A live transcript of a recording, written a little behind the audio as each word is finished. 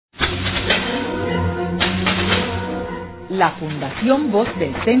la Fundación Voz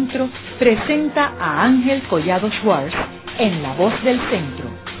del Centro presenta a Ángel Collado Schwartz en La Voz del Centro,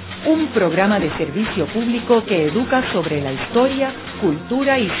 un programa de servicio público que educa sobre la historia,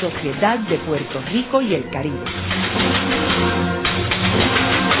 cultura y sociedad de Puerto Rico y el Caribe.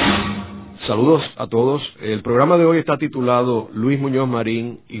 Saludos a todos. El programa de hoy está titulado Luis Muñoz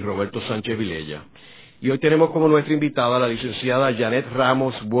Marín y Roberto Sánchez Vilella. Y hoy tenemos como nuestra invitada a la licenciada Janet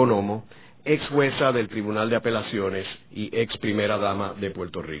Ramos Bonomo, ex jueza del Tribunal de Apelaciones y ex primera dama de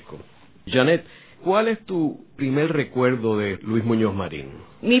Puerto Rico. Janet, ¿cuál es tu primer recuerdo de Luis Muñoz Marín?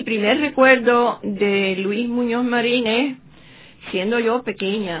 Mi primer recuerdo de Luis Muñoz Marín es siendo yo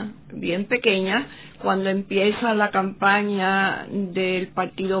pequeña, bien pequeña, cuando empieza la campaña del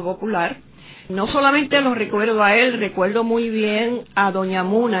Partido Popular. No solamente lo recuerdo a él, recuerdo muy bien a doña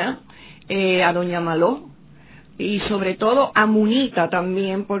Muna, a doña Maló, y sobre todo a Munita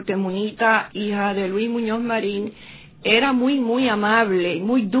también, porque Munita, hija de Luis Muñoz Marín, era muy amable y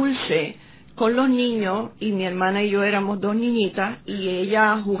muy dulce con los niños, y mi hermana y yo éramos dos niñitas, y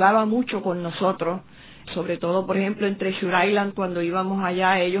ella jugaba mucho con nosotros, sobre todo, por ejemplo, en Treasure Island, cuando íbamos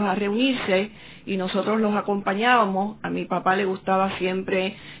allá ellos a reunirse, y nosotros los acompañábamos. A mi papá le gustaba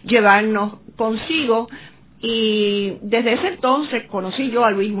siempre llevarnos consigo, y desde ese entonces conocí yo a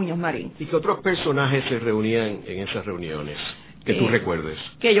Luis Muñoz Marín. ¿Y qué otros personajes se reunían en esas reuniones que tú recuerdes?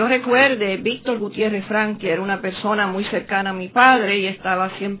 Que yo recuerde, Víctor Gutiérrez Frank, que era una persona muy cercana a mi padre y estaba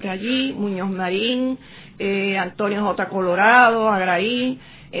siempre allí, Muñoz Marín, Antonio J. Colorado, Agraí,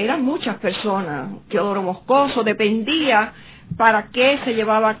 eran muchas personas, Teodoro Moscoso, dependía para qué se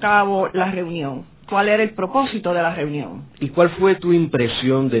llevaba a cabo la reunión, cuál era el propósito de la reunión. ¿Y cuál fue tu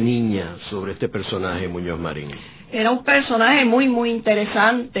impresión de niña sobre este personaje, Muñoz Marín? Era un personaje muy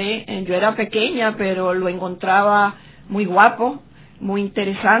interesante. Yo era pequeña, pero lo encontraba muy guapo, muy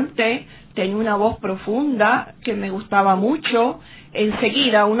interesante, tenía una voz profunda que me gustaba mucho.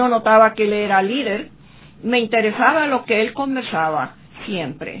 Enseguida uno notaba que él era líder. Me interesaba lo que él conversaba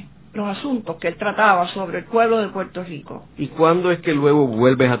siempre, los asuntos que él trataba sobre el pueblo de Puerto Rico. ¿Y cuándo es que luego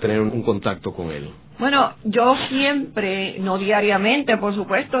vuelves a tener un contacto con él? Bueno, yo siempre, no diariamente, por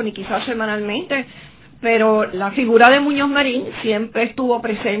supuesto, ni quizás semanalmente, pero la figura de Muñoz Marín siempre estuvo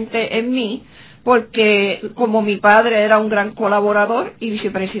presente en mí, porque como mi padre era un gran colaborador y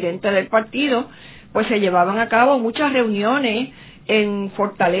vicepresidente del partido, pues se llevaban a cabo muchas reuniones en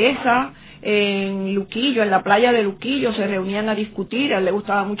Fortaleza, en Luquillo, en la playa de Luquillo, se reunían a discutir. A él le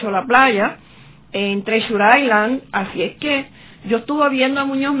gustaba mucho la playa, en Treasure Island. Así es que yo estuve viendo a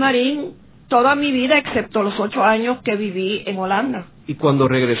Muñoz Marín toda mi vida, excepto los 8 años que viví en Holanda. ¿Y cuando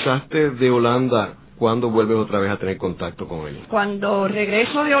regresaste de Holanda, cuándo vuelves otra vez a tener contacto con él? Cuando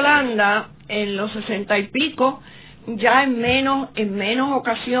regreso de Holanda, en los 60 y pico, ya en menos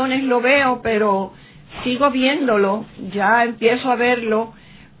ocasiones lo veo, pero sigo viéndolo, ya empiezo a verlo.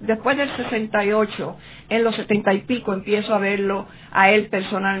 Después del 68, en los 70 y pico, empiezo a verlo a él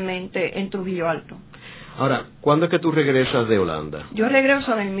personalmente en Trujillo Alto. Ahora, ¿cuándo es que tú regresas de Holanda? Yo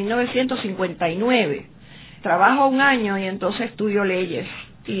regreso en 1959. Trabajo un año y entonces estudio leyes.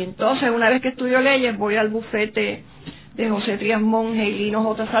 Y entonces, una vez que estudio leyes, voy al bufete de José Trías Monge y Lino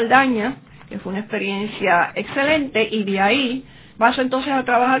J. Saldaña, que fue una experiencia excelente, y de ahí paso entonces a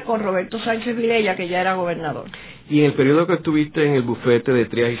trabajar con Roberto Sánchez Vilella, que ya era gobernador. Y en el periodo que estuviste en el bufete de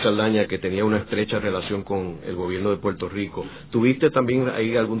Trías y Saldaña, que tenía una estrecha relación con el gobierno de Puerto Rico, ¿tuviste también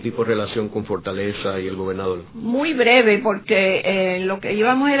ahí algún tipo de relación con Fortaleza y el gobernador? Muy breve, porque lo que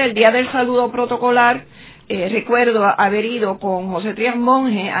íbamos era el día del saludo protocolar. Recuerdo haber ido con José Trías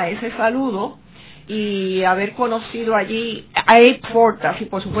Monge a ese saludo y haber conocido allí a Abe Fortas, y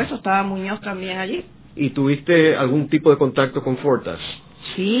por supuesto estaba Muñoz también allí. ¿Y tuviste algún tipo de contacto con Fortas?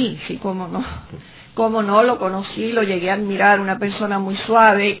 Sí, cómo no. Cómo no, lo conocí, lo llegué a admirar, una persona muy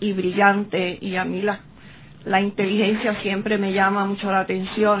suave y brillante, y a mí la inteligencia siempre me llama mucho la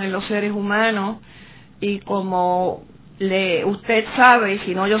atención en los seres humanos, y como usted sabe, y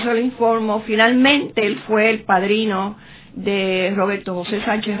si no yo se lo informo, finalmente él fue el padrino de Roberto José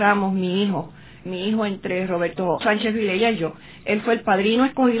Sánchez Ramos, mi hijo entre Roberto Sánchez Vilella y yo. Él fue el padrino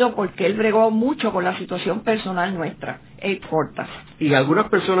escogido porque él bregó mucho con la situación personal nuestra, Abe Fortas. Y algunas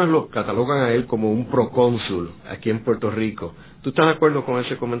personas lo catalogan a él como un procónsul aquí en Puerto Rico. ¿Tú estás de acuerdo con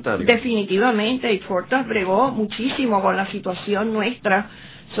ese comentario? Definitivamente, Abe Fortas bregó muchísimo con la situación nuestra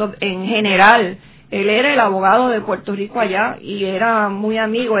en general. Él era el abogado de Puerto Rico allá y era muy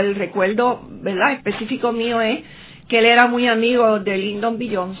amigo. El recuerdo, ¿verdad?, específico mío es que él era muy amigo de Lyndon B.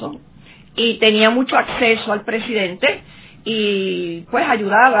 Johnson y tenía mucho acceso al presidente, y pues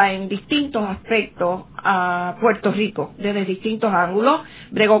ayudaba en distintos aspectos a Puerto Rico, desde distintos ángulos.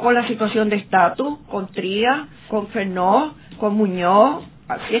 Bregó con la situación de estatus, con Trías, con Fernó, con Muñoz,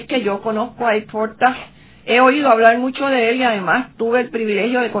 así es que yo conozco a Portas. He oído hablar mucho de él y además tuve el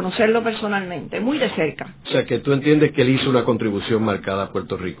privilegio de conocerlo personalmente, muy de cerca. O sea, que tú entiendes que él hizo una contribución marcada a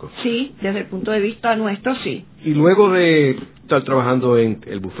Puerto Rico. Sí, desde el punto de vista nuestro, sí. Y luego de estar trabajando en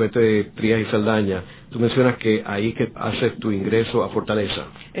el bufete de Trías y Saldaña, tú mencionas que ahí que haces tu ingreso a Fortaleza.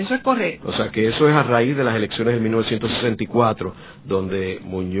 Eso es correcto. O sea, que eso es a raíz de las elecciones de 1964, donde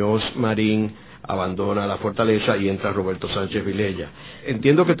Muñoz Marín abandona la Fortaleza y entra Roberto Sánchez Vilella.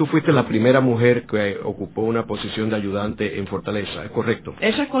 Entiendo que tú fuiste la primera mujer que ocupó una posición de ayudante en Fortaleza, ¿es correcto?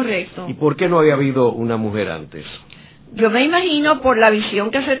 Eso es correcto. ¿Y por qué no había habido una mujer antes? Yo me imagino por la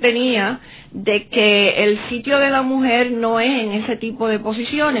visión que se tenía de que el sitio de la mujer no es en ese tipo de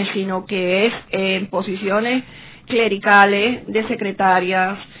posiciones, sino que es en posiciones clericales, de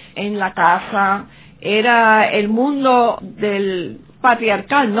secretarias, en la casa. Era el mundo del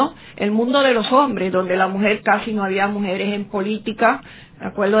patriarcal, ¿no? El mundo de los hombres, donde la mujer casi no había mujeres en política. Me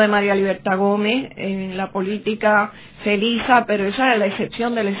acuerdo de María Libertad Gómez, en la política Felisa, pero esa era la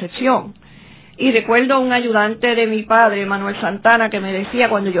excepción de la excepción. Y recuerdo un ayudante de mi padre, Manuel Santana, que me decía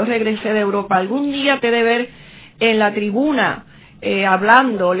cuando yo regresé de Europa, algún día te he de ver en la tribuna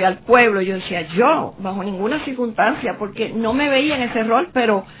hablándole al pueblo. Yo decía, yo, bajo ninguna circunstancia, porque no me veía en ese rol,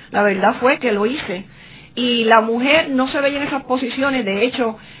 pero la verdad fue que lo hice. Y la mujer no se veía en esas posiciones. De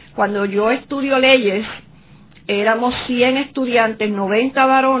hecho, cuando yo estudio leyes, éramos 100 estudiantes, 90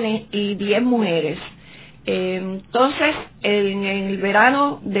 varones y 10 mujeres. Entonces, en el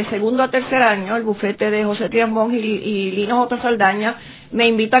verano de segundo a tercer año, el bufete de José Trías Monge y Lino J. Saldaña me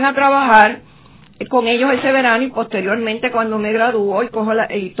invitan a trabajar con ellos ese verano, y posteriormente cuando me gradúo y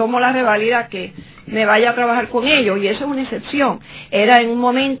tomo la reválida, que me vaya a trabajar con ellos, y eso es una excepción. Era en un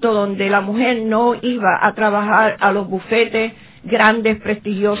momento donde la mujer no iba a trabajar a los bufetes grandes,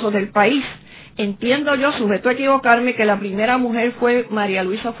 prestigiosos del país. Entiendo yo, sujeto a equivocarme, que la primera mujer fue María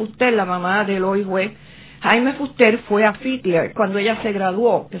Luisa Fuster, la mamá del hoy juez Jaime Fuster. Fue a Fitler cuando ella se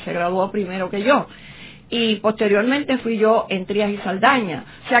graduó, que se graduó primero que yo, y posteriormente fui yo en Trías y Saldaña.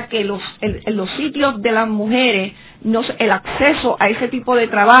 O sea que los sitios de las mujeres, el acceso a ese tipo de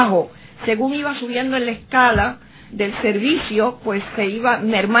trabajo, según iba subiendo en la escala del servicio, pues se iba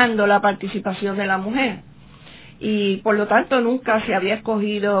mermando la participación de la mujer. Y por lo tanto nunca se había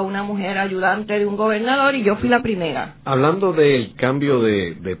escogido una mujer ayudante de un gobernador, y yo fui la primera. Hablando del cambio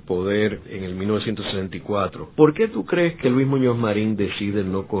de poder en el 1964, ¿por qué tú crees que Luis Muñoz Marín decide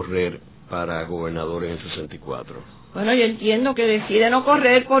no correr para gobernador en el 64? Bueno, yo entiendo que decide no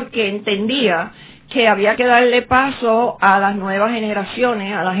correr porque entendía que había que darle paso a las nuevas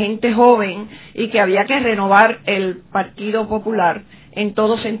generaciones, a la gente joven, y que había que renovar el Partido Popular en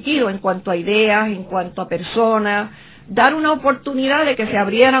todo sentido, en cuanto a ideas, en cuanto a personas, dar una oportunidad de que se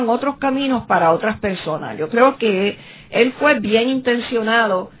abrieran otros caminos para otras personas. Yo creo que él fue bien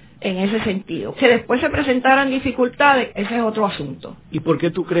intencionado en ese sentido. Que después se presentaran dificultades, ese es otro asunto. ¿Y por qué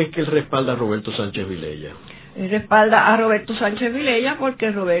tú crees que él respalda a Roberto Sánchez Vilella? Él respalda a Roberto Sánchez Vilella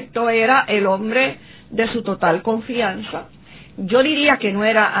porque Roberto era el hombre de su total confianza. Yo diría que no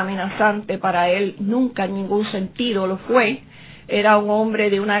era amenazante para él, nunca en ningún sentido lo fue. Era un hombre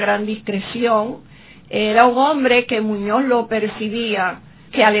de una gran discreción, era un hombre que Muñoz lo percibía,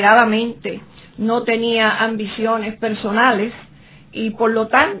 que alegadamente no tenía ambiciones personales, y por lo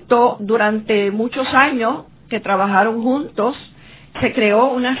tanto durante muchos años que trabajaron juntos se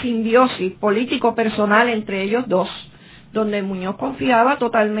creó una simbiosis político-personal entre ellos dos, donde Muñoz confiaba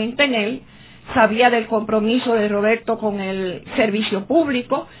totalmente en él, sabía del compromiso de Roberto con el servicio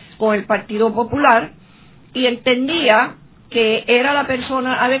público, con el Partido Popular, y entendía que era la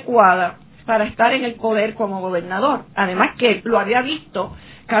persona adecuada para estar en el poder como gobernador. Además que lo había visto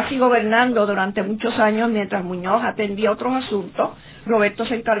casi gobernando durante muchos años mientras Muñoz atendía otros asuntos. Roberto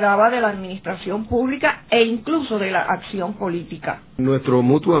se encargaba de la administración pública e incluso de la acción política. Nuestro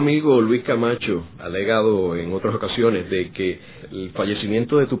mutuo amigo Luis Camacho ha alegado en otras ocasiones de que el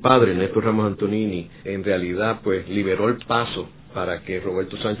fallecimiento de tu padre, Néstor Ramos Antonini, en realidad pues liberó el paso para que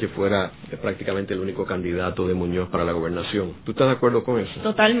Roberto Sánchez fuera prácticamente el único candidato de Muñoz para la gobernación. ¿Tú estás de acuerdo con eso?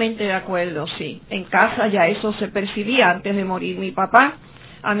 Totalmente de acuerdo, sí. En casa ya eso se percibía antes de morir mi papá.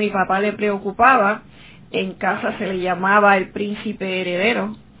 A mi papá le preocupaba. En casa se le llamaba el príncipe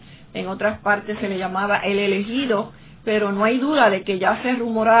heredero. En otras partes se le llamaba el elegido. Pero no hay duda de que ya se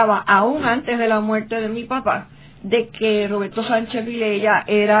rumoraba, aún antes de la muerte de mi papá, de que Roberto Sánchez Vilella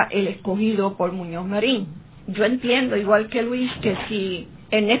era el escogido por Muñoz Marín. Yo entiendo, igual que Luis, que si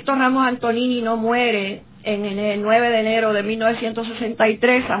Ernesto Ramos Antonini no muere en el 9 de enero de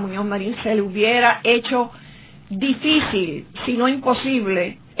 1963 a Muñoz Marín se le hubiera hecho difícil, si no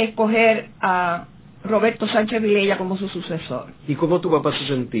imposible, escoger a Roberto Sánchez Vilella como su sucesor. ¿Y cómo tu papá se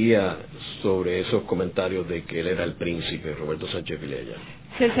sentía sobre esos comentarios de que él era el príncipe, Roberto Sánchez Vilella?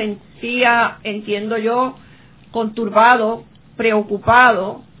 Se sentía, entiendo yo, conturbado,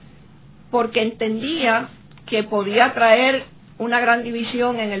 preocupado, porque entendía que podía traer una gran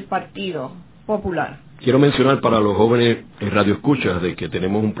división en el Partido Popular. Quiero mencionar para los jóvenes radioescuchas de que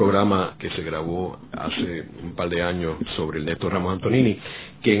tenemos un programa que se grabó hace un par de años sobre el Néstor Ramos Antonini,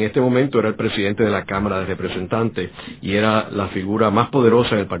 que en este momento era el presidente de la Cámara de Representantes y era la figura más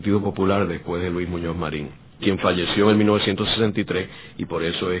poderosa del Partido Popular después de Luis Muñoz Marín, quien falleció en 1963, y por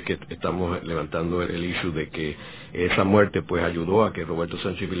eso es que estamos levantando el issue de que esa muerte pues ayudó a que Roberto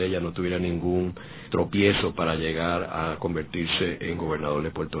Sánchez Vilella no tuviera ningún tropiezo para llegar a convertirse en gobernador de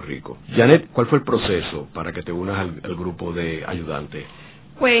Puerto Rico. Janet, ¿cuál fue el proceso para que te unas al grupo de ayudantes?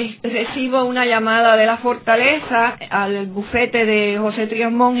 Pues recibo una llamada de la Fortaleza al bufete de José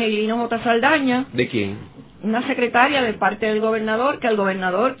Trías Monge y Lino J. Saldaña. ¿De quién? Una secretaria de parte del gobernador, que el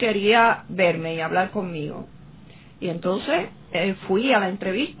gobernador quería verme y hablar conmigo. Y entonces fui a la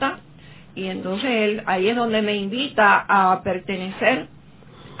entrevista, y entonces él, ahí es donde me invita a pertenecer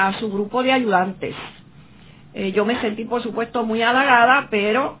a su grupo de ayudantes. Yo me sentí, por supuesto, muy halagada,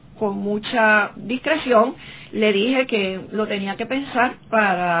 pero con mucha discreción le dije que lo tenía que pensar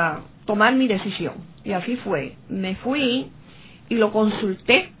para tomar mi decisión. Y así fue. Me fui y lo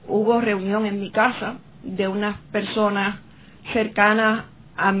consulté. Hubo reunión en mi casa de unas personas cercanas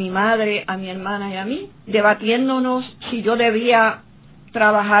a mi madre, a mi hermana y a mí, debatiéndonos si yo debía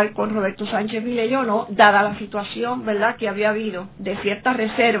trabajar con Roberto Sánchez Vilella o no, dada la situación, ¿verdad?, que había habido de ciertas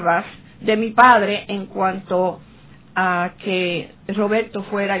reservas de mi padre en cuanto a que Roberto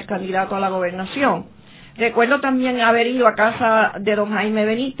fuera el candidato a la gobernación. Recuerdo también haber ido a casa de don Jaime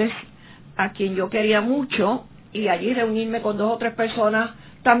Benítez, a quien yo quería mucho, y allí reunirme con 2 o 3 personas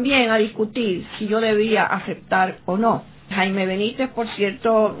también a discutir si yo debía aceptar o no. Jaime Benítez, por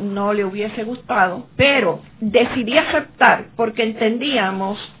cierto, no le hubiese gustado, pero decidí aceptar porque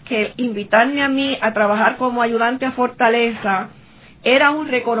entendíamos que invitarme a mí a trabajar como ayudante a Fortaleza era un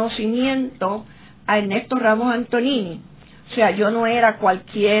reconocimiento a Ernesto Ramos Antonini. O sea, yo no era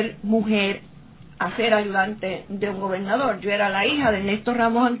cualquier mujer a ser ayudante de un gobernador, yo era la hija de Ernesto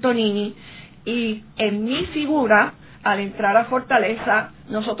Ramos Antonini, y en mi figura, al entrar a Fortaleza,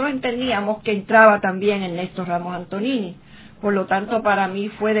 nosotros entendíamos que entraba también Ernesto Ramos Antonini. Por lo tanto, para mí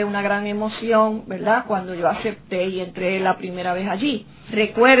fue de una gran emoción, ¿verdad?, cuando yo acepté y entré la primera vez allí.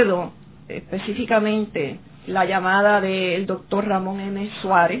 Recuerdo específicamente la llamada del doctor Ramón M.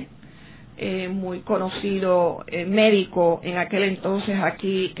 Suárez, muy conocido médico en aquel entonces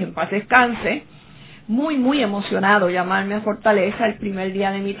aquí, que en paz descanse, muy emocionado llamarme a Fortaleza el primer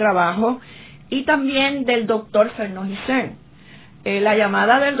día de mi trabajo, y también del doctor Fernó Gisern. La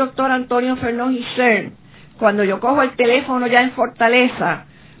llamada del doctor Antonio Fernó Gisern, cuando yo cojo el teléfono ya en Fortaleza,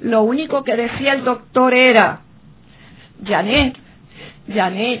 lo único que decía el doctor era: Janet,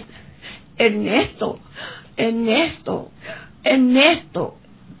 Ernesto.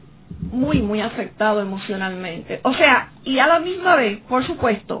 Muy afectado emocionalmente. O sea, y a la misma vez, por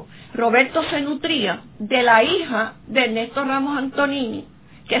supuesto, Roberto se nutría de la hija de Ernesto Ramos Antonini,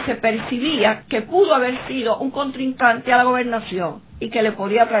 que se percibía que pudo haber sido un contrincante a la gobernación y que le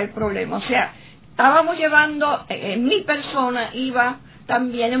podía traer problemas. O sea, estábamos llevando, en mi persona iba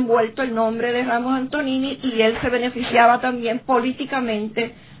también envuelto el nombre de Ramos Antonini, y él se beneficiaba también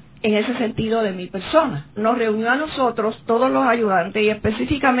políticamente en ese sentido de mi persona. Nos reunió a nosotros, todos los ayudantes, y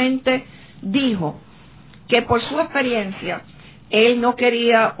específicamente dijo que por su experiencia él no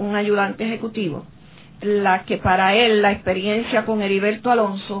quería un ayudante ejecutivo, que para él la experiencia con Heriberto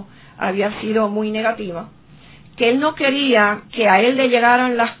Alonso había sido muy negativa, que él no quería que a él le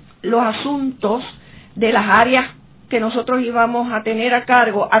llegaran los asuntos de las áreas que nosotros íbamos a tener a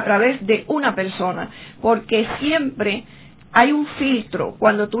cargo a través de una persona, porque siempre hay un filtro.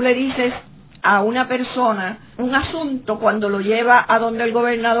 Cuando tú le dices a una persona un asunto, cuando lo lleva a donde el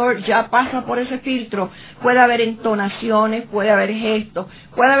gobernador, ya pasa por ese filtro. Puede haber entonaciones, puede haber gestos,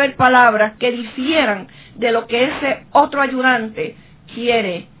 puede haber palabras que difieran de lo que ese otro ayudante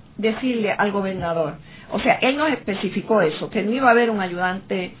quiere decirle al gobernador. O sea, él nos especificó eso, que no iba a haber un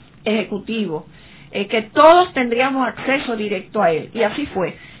ayudante ejecutivo, que todos tendríamos acceso directo a él, y así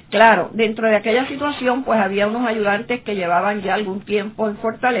fue. Claro, dentro de aquella situación, pues había unos ayudantes que llevaban ya algún tiempo en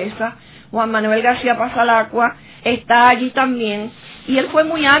Fortaleza. Juan Manuel García Pasalacua está allí también, y él fue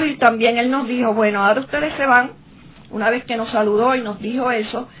muy hábil también. Él nos dijo: bueno, ahora ustedes se van una vez que nos saludó y nos dijo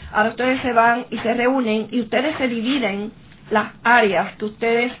eso, ahora ustedes se van y se reúnen y ustedes se dividen las áreas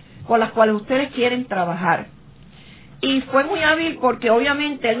con las cuales ustedes quieren trabajar. Y fue muy hábil porque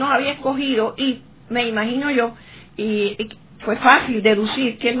obviamente él nos había escogido, y me imagino yo, y fue fácil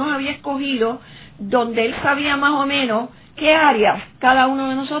deducir que él nos había escogido donde él sabía más o menos qué áreas cada uno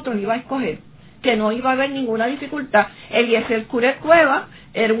de nosotros iba a escoger, que no iba a haber ninguna dificultad. Eliezer Curet Cueva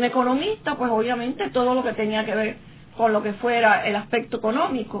era un economista, pues obviamente todo lo que tenía que ver con lo que fuera el aspecto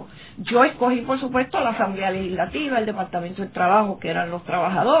económico. Yo escogí, por supuesto, la Asamblea Legislativa, el Departamento del Trabajo, que eran los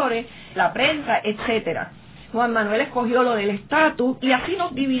trabajadores, la prensa, etcétera. Juan Manuel escogió lo del estatus, y así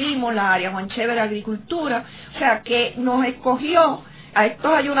nos dividimos la área. Juan Chévere, agricultura, o sea que nos escogió a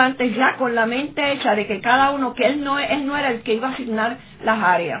estos ayudantes ya con la mente hecha de que cada uno, que él no era el que iba a asignar las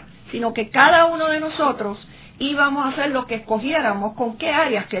áreas, sino que cada uno de nosotros íbamos a hacer lo que escogiéramos, con qué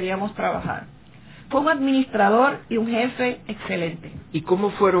áreas queríamos trabajar. Fue un administrador y un jefe excelente. ¿Y cómo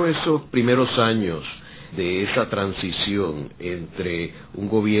fueron esos primeros años de esa transición entre un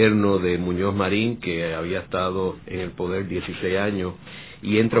gobierno de Muñoz Marín, que había estado en el poder 16 años,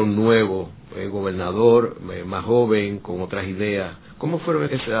 y entra un nuevo gobernador más joven, con otras ideas? ¿Cómo fueron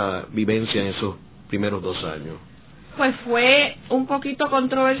esa vivencia en esos primeros 2 años? Pues fue un poquito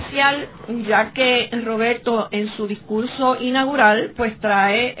controversial, ya que Roberto en su discurso inaugural pues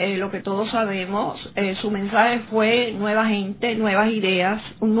trae lo que todos sabemos. Su mensaje fue nueva gente, nuevas ideas,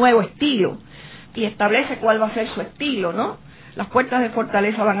 un nuevo estilo, y establece cuál va a ser su estilo, ¿no? Las puertas de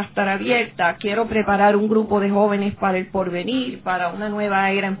Fortaleza van a estar abiertas, quiero preparar un grupo de jóvenes para el porvenir, para una nueva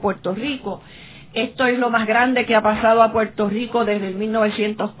era en Puerto Rico. Esto es lo más grande que ha pasado a Puerto Rico desde el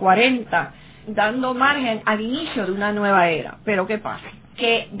 1940, dando margen al inicio de una nueva era. Pero ¿qué pasa?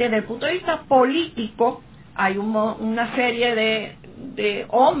 Que desde el punto de vista político hay una serie de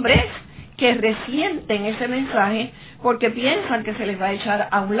hombres que resienten ese mensaje porque piensan que se les va a echar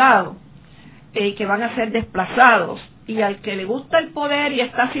a un lado, que van a ser desplazados, y al que le gusta el poder y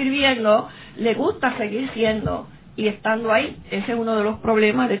está sirviendo, le gusta seguir siendo y estando ahí. Ese es uno de los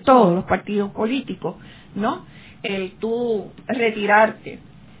problemas de todos los partidos políticos, ¿no? El tú retirarte.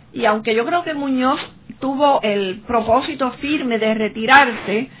 Y aunque yo creo que Muñoz tuvo el propósito firme de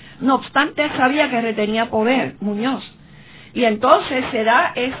retirarse, no obstante sabía que retenía poder, Muñoz. Y entonces se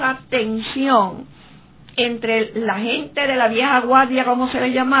da esa tensión entre la gente de la vieja guardia, como se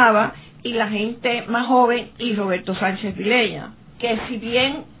le llamaba, y la gente más joven, y Roberto Sánchez Vilella. Que si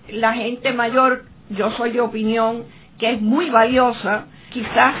bien la gente mayor, yo soy de opinión que es muy valiosa,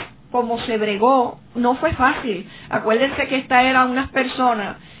 quizás como se bregó, no fue fácil. Acuérdense que estas eran unas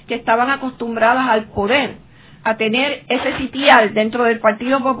personas que estaban acostumbradas al poder, a tener ese sitial dentro del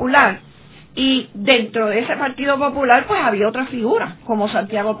Partido Popular, y dentro de ese Partido Popular pues había otras figuras, como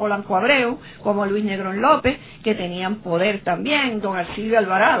Santiago Polanco Abreu, como Luis Negrón López, que tenían poder también, don Arcilio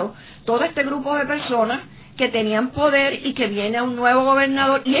Alvarado, todo este grupo de personas que tenían poder, y que viene a un nuevo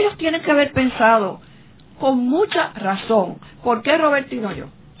gobernador, y ellos tienen que haber pensado, con mucha razón, ¿por qué Roberto y no yo?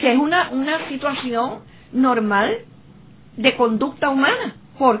 Que es una situación normal de conducta humana.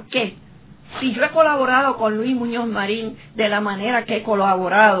 ¿Por qué? Si yo he colaborado con Luis Muñoz Marín de la manera que he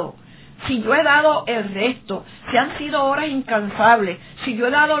colaborado, si yo he dado el resto, si han sido horas incansables, si yo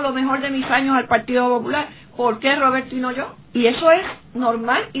he dado lo mejor de mis años al Partido Popular, ¿por qué Roberto y no yo? Y eso es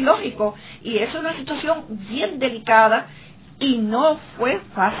normal y lógico, y eso es una situación bien delicada, y no fue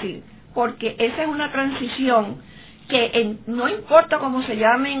fácil, porque esa es una transición que no importa cómo se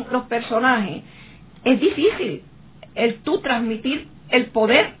llamen los personajes, es difícil el tú transmitir el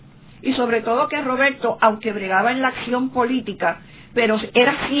poder, y sobre todo que Roberto, aunque bregaba en la acción política, pero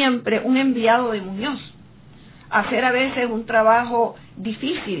era siempre un enviado de Muñoz, hacer a veces un trabajo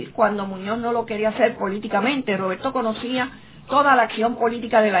difícil cuando Muñoz no lo quería hacer políticamente. Roberto conocía toda la acción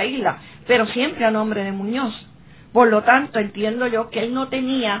política de la isla, pero siempre a nombre de Muñoz. Por lo tanto, entiendo yo que él no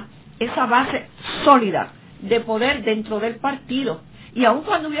tenía esa base sólida de poder dentro del partido, y aun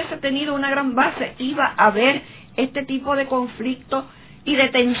cuando hubiese tenido una gran base, iba a haber este tipo de conflictos y de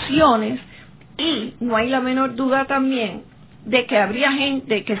tensiones, y no hay la menor duda también de que habría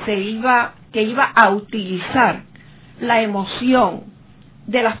gente que iba a utilizar la emoción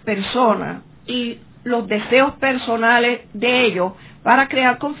de las personas y los deseos personales de ellos para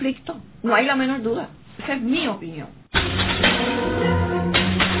crear conflictos. No hay la menor duda. Esa es mi opinión.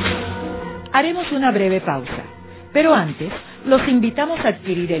 Haremos una breve pausa, pero antes los invitamos a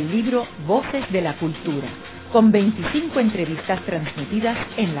adquirir el libro Voces de la Cultura, con 25 entrevistas transmitidas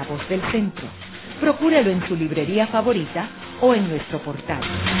en La Voz del Centro. Procúrelo en su librería favorita o en nuestro portal.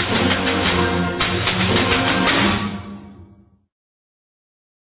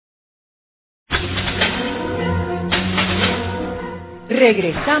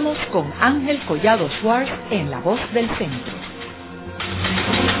 Regresamos con Ángel Collado Schwartz en La Voz del Centro.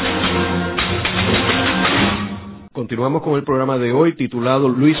 Continuamos con el programa de hoy titulado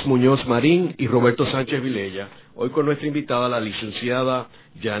Luis Muñoz Marín y Roberto Sánchez Vilella. Hoy con nuestra invitada, la licenciada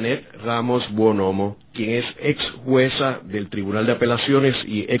Janet Ramos Buonomo, quien es ex jueza del Tribunal de Apelaciones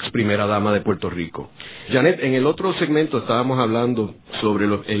y ex primera dama de Puerto Rico. Janet, en el otro segmento estábamos hablando sobre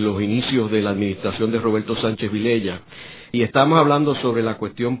los inicios de la administración de Roberto Sánchez Vilella y estábamos hablando sobre la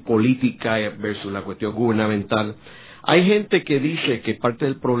cuestión política versus la cuestión gubernamental. Hay gente que dice que parte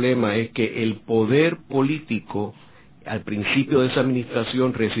del problema es que el poder político al principio de esa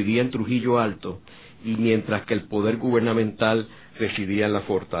administración residía en Trujillo Alto, y mientras que el poder gubernamental residía en la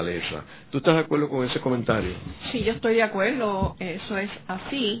Fortaleza. ¿Tú estás de acuerdo con ese comentario? Sí, yo estoy de acuerdo, eso es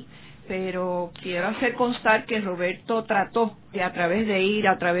así, pero quiero hacer constar que Roberto trató de a través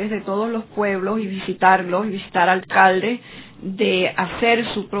de todos los pueblos y visitarlos, y visitar alcaldes, de hacer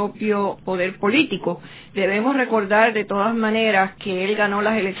su propio poder político. Debemos recordar de todas maneras que él ganó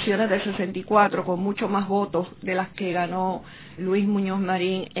las elecciones del 64 con mucho más votos de las que ganó Luis Muñoz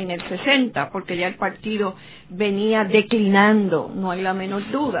Marín en el 60, porque ya el partido venía declinando, no hay la menor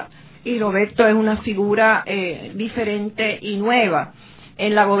duda. Y Roberto es una figura diferente y nueva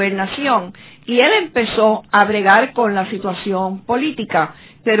en la gobernación, y él empezó a bregar con la situación política,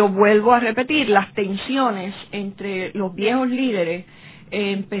 pero vuelvo a repetir, las tensiones entre los viejos líderes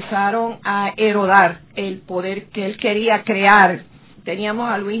empezaron a erodar el poder que él quería crear. Teníamos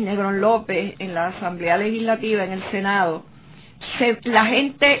a Luis Negrón López en la Asamblea Legislativa, en el Senado. La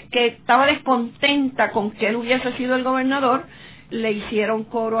gente que estaba descontenta con que él hubiese sido el gobernador, le hicieron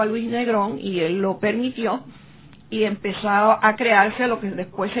coro a Luis Negrón y él lo permitió, y empezó a crearse lo que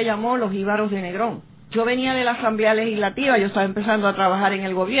después se llamó los íbaros de Negrón. Yo venía de la Asamblea Legislativa, yo estaba empezando a trabajar en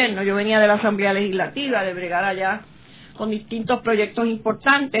el gobierno, yo venía de la Asamblea Legislativa, de bregar allá con distintos proyectos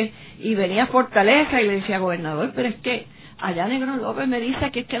importantes, y venía a Fortaleza y le decía, gobernador, pero es que allá Negrón López me dice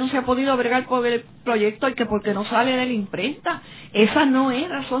que es que no se ha podido bregar por el proyecto y que porque no sale de la imprenta. Esa no es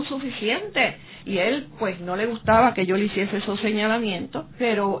razón suficiente. Y él, pues, no le gustaba que yo le hiciese esos señalamientos,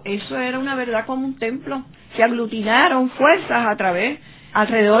 pero eso era una verdad como un templo. Se aglutinaron fuerzas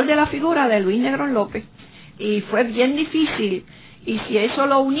alrededor de la figura de Luis Negrón López, y fue bien difícil. Y si eso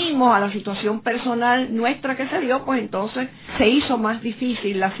lo unimos a la situación personal nuestra que se dio, pues entonces se hizo más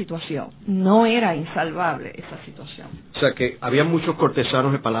difícil la situación. No era insalvable esa situación. O sea que había muchos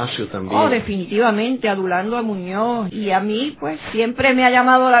cortesanos de palacio también. Oh, definitivamente, adulando a Muñoz. Y a mí, pues, siempre me ha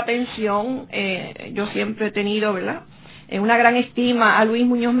llamado la atención, yo siempre he tenido, ¿verdad?, una gran estima a Luis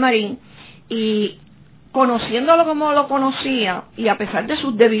Muñoz Marín, y conociéndolo como lo conocía, y a pesar de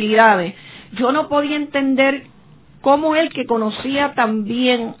sus debilidades, yo no podía entender cómo él, que conocía tan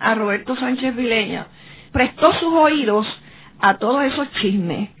bien a Roberto Sánchez Vilella, prestó sus oídos a todos esos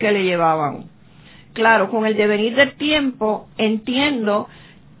chismes que le llevaban. Claro, con el devenir del tiempo, entiendo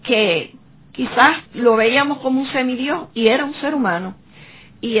que quizás lo veíamos como un semidios, y era un ser humano,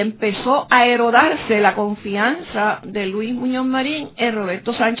 y empezó a erodarse la confianza de Luis Muñoz Marín en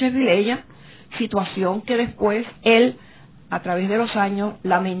Roberto Sánchez Vilella, situación que después él, a través de los años,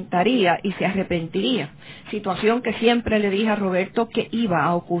 lamentaría y se arrepentiría. Situación que siempre le dije a Roberto que iba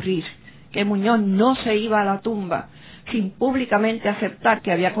a ocurrir, que Muñoz no se iba a la tumba sin públicamente aceptar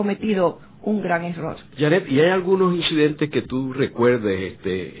que había cometido un gran error. Janet, ¿y hay algunos incidentes que tú recuerdes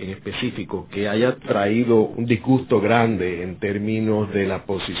en específico que haya traído un disgusto grande en términos de la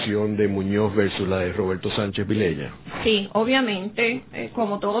posición de Muñoz versus la de Roberto Sánchez Vilella? Sí, obviamente,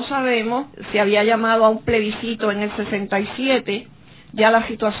 como todos sabemos, se había llamado a un plebiscito en el 67, ya la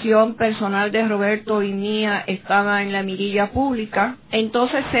situación personal de Roberto y mía estaba en la mirilla pública,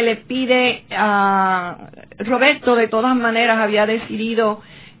 entonces se le pide a Roberto, de todas maneras había decidido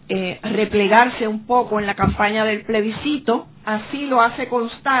replegarse un poco en la campaña del plebiscito, así lo hace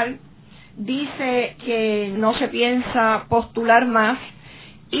constar, dice que no se piensa postular más,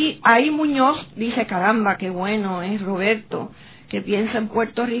 y ahí Muñoz dice, caramba, qué bueno es Roberto, que piensa en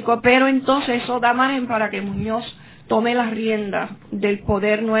Puerto Rico, pero entonces eso da margen para que Muñoz tome las riendas del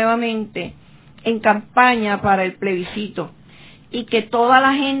poder nuevamente en campaña para el plebiscito, y que toda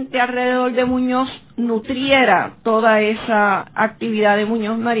la gente alrededor de Muñoz nutriera toda esa actividad de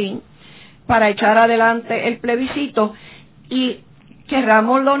Muñoz Marín para echar adelante el plebiscito, y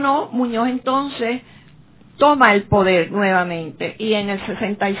querrámoslo o no, Muñoz entonces toma el poder nuevamente, y en el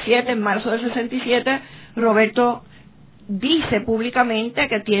 67, en marzo del 67, Roberto dice públicamente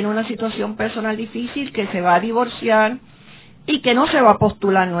que tiene una situación personal difícil, que se va a divorciar y que no se va a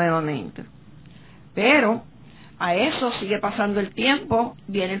postular nuevamente. Pero a eso sigue pasando el tiempo,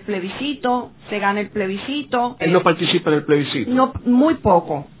 viene el plebiscito, se gana el plebiscito. ¿Él no participa en el plebiscito? No, muy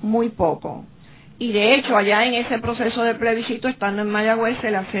poco, muy poco. Y de hecho, allá en ese proceso de plebiscito, estando en Mayagüez, se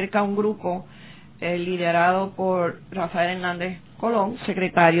le acerca un grupo liderado por Rafael Hernández Colón,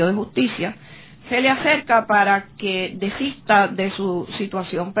 secretario de Justicia, se le acerca para que desista de su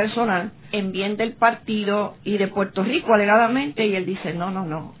situación personal en bien del partido y de Puerto Rico, alegadamente, y él dice,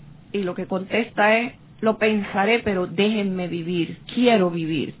 no. Y lo que contesta es, lo pensaré, pero déjenme vivir, quiero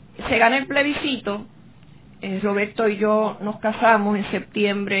vivir. Se gana el plebiscito, Roberto y yo nos casamos en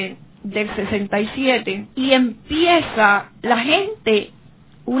septiembre del 67, y empieza la gente,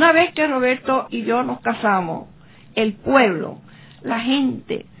 una vez que Roberto y yo nos casamos, el pueblo, la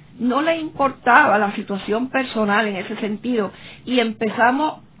gente, no le importaba la situación personal en ese sentido, y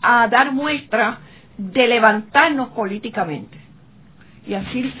empezamos a dar muestra de levantarnos políticamente. Y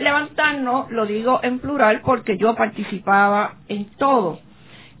así levantarnos, lo digo en plural porque yo participaba en todo.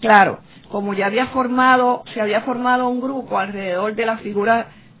 Claro, como ya se había formado un grupo alrededor de la figura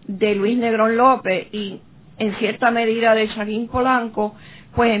de Luis Negrón López y en cierta medida de Chaguín Polanco,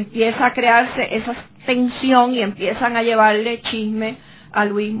 pues empieza a crearse esa tensión y empiezan a llevarle chisme a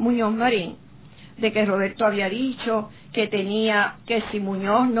Luis Muñoz Marín, de que Roberto había dicho que si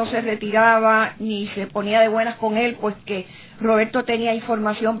Muñoz no se retiraba ni se ponía de buenas con él, pues que Roberto tenía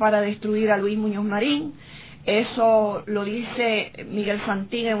información para destruir a Luis Muñoz Marín. Eso lo dice Miguel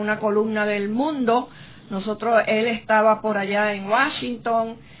Santín en una columna del Mundo. Él estaba por allá en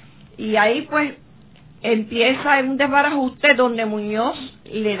Washington, y ahí pues empieza un desbarajuste donde Muñoz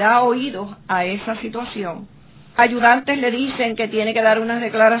le da oídos a esa situación. Ayudantes le dicen que tiene que dar unas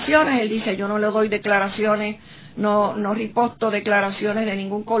declaraciones, él dice, yo no le doy declaraciones, no riposto declaraciones de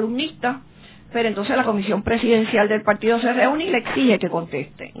ningún columnista, pero entonces la comisión presidencial del partido se reúne y le exige que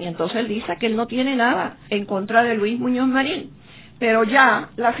conteste, y entonces él dice que él no tiene nada en contra de Luis Muñoz Marín, pero ya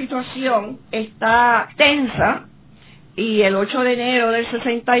la situación está tensa, y el 8 de enero del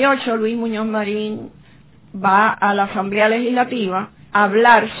 68 Luis Muñoz Marín va a la Asamblea Legislativa a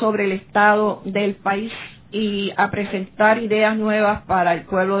hablar sobre el estado del país y a presentar ideas nuevas para el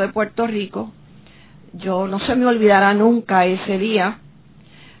pueblo de Puerto Rico. Yo no se me olvidará nunca ese día.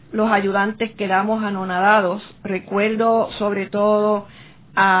 Los ayudantes quedamos anonadados. Recuerdo sobre todo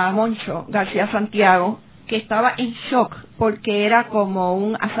a Moncho García Santiago, que estaba en shock porque era como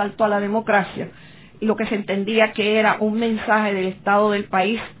un asalto a la democracia, y lo que se entendía que era un mensaje del estado del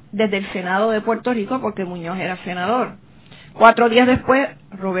país desde el Senado de Puerto Rico, porque Muñoz era senador. 4 días después,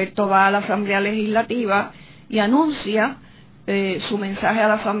 Roberto va a la Asamblea Legislativa y anuncia su mensaje a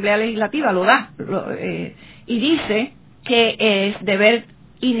la Asamblea Legislativa, lo da, y dice que es deber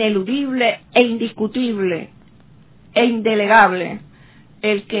ineludible e indiscutible e indelegable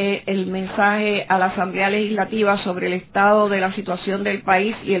el mensaje a la Asamblea Legislativa sobre el estado de la situación del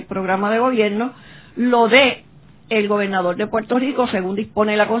país y el programa de gobierno lo dé el gobernador de Puerto Rico según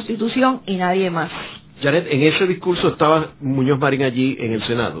dispone la Constitución y nadie más. Janet, en ese discurso estaba Muñoz Marín allí en el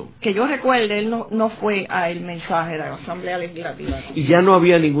Senado. Que yo recuerde, él no fue al mensaje de la Asamblea Legislativa. ¿Y ya no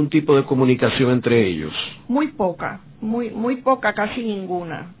había ningún tipo de comunicación entre ellos? Muy poca, muy poca, casi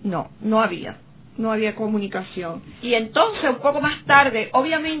ninguna. No había comunicación. Y entonces, un poco más tarde,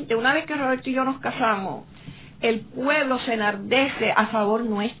 obviamente, una vez que Roberto y yo nos casamos, el pueblo se enardece a favor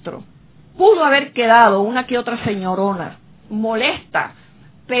nuestro. Pudo haber quedado una que otra señorona molesta,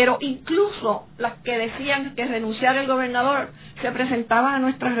 pero incluso las que decían que renunciara el gobernador se presentaban a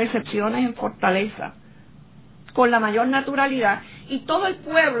nuestras recepciones en Fortaleza con la mayor naturalidad, y todo el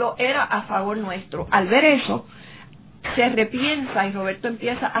pueblo era a favor nuestro. Al ver eso, se repiensa, y Roberto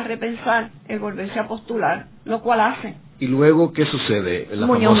empieza a repensar el volverse a postular, lo cual hace. ¿Y luego qué sucede en la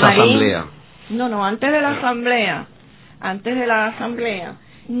Muñoz famosa Marín, asamblea? Antes de la asamblea,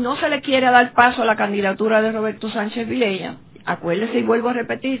 no se le quiere dar paso a la candidatura de Roberto Sánchez Vilella. Acuérdese, y vuelvo a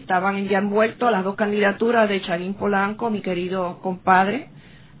repetir, estaban ya envueltos las dos candidaturas de Chaguín Polanco, mi querido compadre,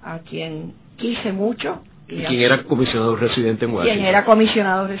 a quien quise mucho. ¿Y quién era comisionado residente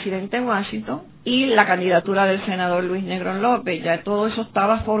en Washington? Y la candidatura del senador Luis Negrón López. Ya todo eso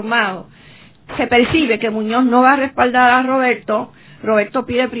estaba formado. Se percibe que Muñoz no va a respaldar a Roberto. Roberto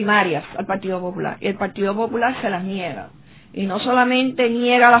pide primarias al Partido Popular, y el Partido Popular se las niega. Y no solamente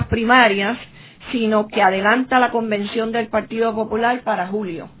niega las primarias, sino que adelanta la convención del Partido Popular para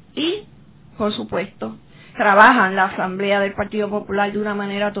julio. Y, por supuesto, trabajan la asamblea del Partido Popular de una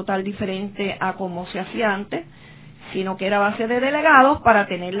manera total diferente a como se hacía antes, sino que era a base de delegados para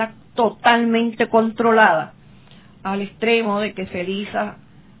tenerla totalmente controlada, al extremo de que se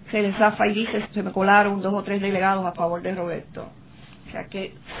le zafa y dice, se me colaron 2 o 3 delegados a favor de Roberto. O sea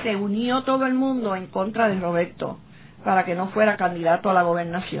que se unió todo el mundo en contra de Roberto para que no fuera candidato a la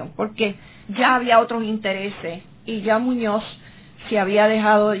gobernación, porque ya había otros intereses y ya Muñoz se había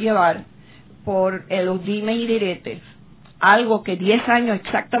dejado llevar por los dimes y diretes, algo que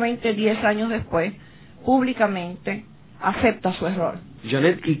exactamente 10 años después, públicamente acepta su error.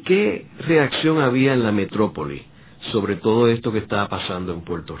 Janet, ¿y qué reacción había en la metrópoli sobre todo esto que estaba pasando en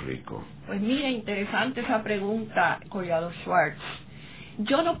Puerto Rico? Pues mira, interesante esa pregunta, Collado Schwartz.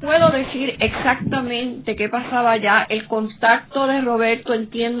 Yo no puedo decir exactamente qué pasaba allá. El contacto de Roberto,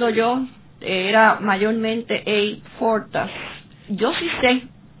 entiendo yo, era mayormente A. Fortas. Yo sí sé,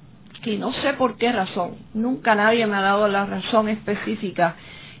 que no sé por qué razón, nunca nadie me ha dado la razón específica,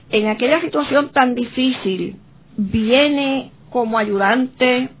 en aquella situación tan difícil, viene como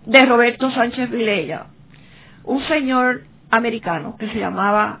ayudante de Roberto Sánchez Vilella un señor americano que se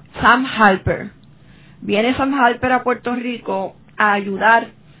llamaba Sam Halper. Viene Sam Halper a Puerto Rico a ayudar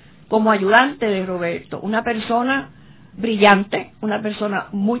como ayudante de Roberto, una persona brillante, una persona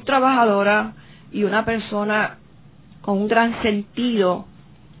muy trabajadora y una persona con un gran sentido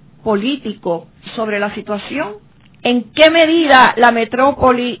político sobre la situación. ¿En qué medida la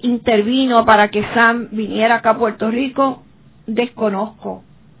metrópoli intervino para que Sam viniera acá a Puerto Rico? Desconozco.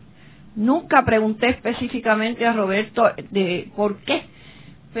 Nunca pregunté específicamente a Roberto de por qué,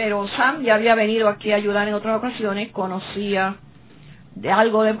 pero Sam ya había venido aquí a ayudar en otras ocasiones, conocía de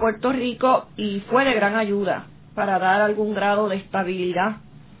algo de Puerto Rico y fue de gran ayuda para dar algún grado de estabilidad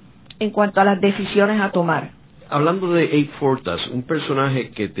en cuanto a las decisiones a tomar. Hablando de Abe Fortas, un personaje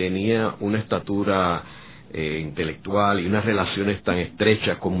que tenía una estatura intelectual y unas relaciones tan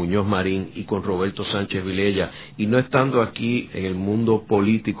estrechas con Muñoz Marín y con Roberto Sánchez Vilella, y no estando aquí en el mundo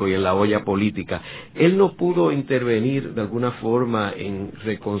político y en la olla política, ¿él no pudo intervenir de alguna forma en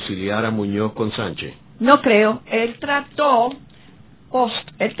reconciliar a Muñoz con Sánchez? No creo. Él trató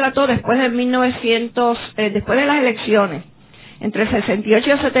después de 1900, después de las elecciones, entre el 68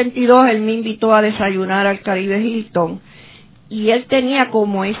 y el 72, él me invitó a desayunar al Caribe Hilton, y él tenía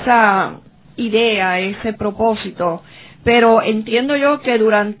como esa idea, ese propósito, pero entiendo yo que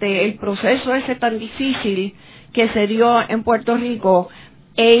durante el proceso ese tan difícil que se dio en Puerto Rico,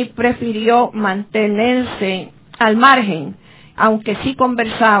 él prefirió mantenerse al margen, aunque sí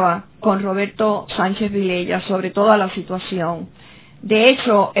conversaba con Roberto Sánchez Vilella sobre toda la situación. De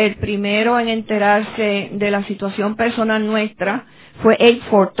hecho, el primero en enterarse de la situación personal nuestra fue Abe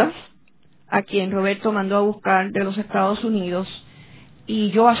Fortas, a quien Roberto mandó a buscar de los Estados Unidos,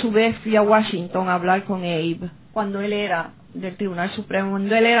 y yo a su vez fui a Washington a hablar con Abe cuando él era del Tribunal Supremo,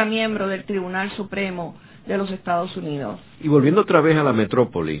 cuando él era miembro del Tribunal Supremo de los Estados Unidos. Y volviendo otra vez a la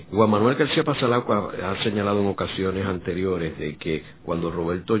metrópoli, Juan Manuel García Pasalacua ha señalado en ocasiones anteriores de que cuando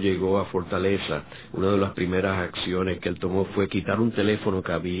Roberto llegó a Fortaleza, una de las primeras acciones que él tomó fue quitar un teléfono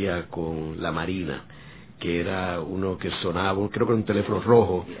que había con la Marina, que era uno que sonaba, creo que era un teléfono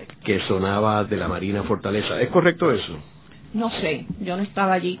rojo, que sonaba de la Marina Fortaleza. ¿Es correcto eso? No sé, yo no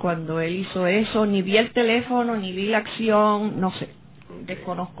estaba allí cuando él hizo eso, ni vi el teléfono, ni vi la acción, no sé,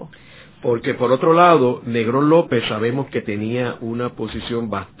 desconozco. Porque por otro lado, Negrón López sabemos que tenía una posición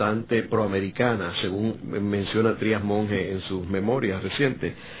bastante proamericana, según menciona Trías Monge en sus memorias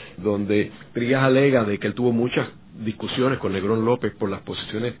recientes, donde Trías alega de que él tuvo muchas discusiones con Negrón López por las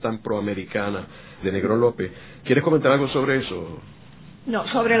posiciones tan proamericanas de Negrón López. ¿Quieres comentar algo sobre eso? No,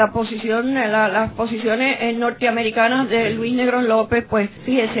 sobre la posición, las posiciones norteamericanas de Luis Negrón López, pues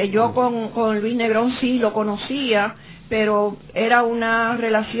fíjese, yo con Luis Negrón sí lo conocía, pero era una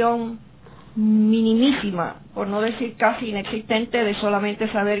relación minimísima, por no decir casi inexistente, de solamente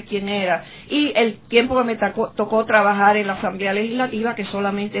saber quién era. Y el tiempo que me tocó trabajar en la Asamblea Legislativa, que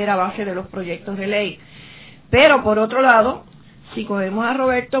solamente era base de los proyectos de ley. Pero por otro lado, si cogemos a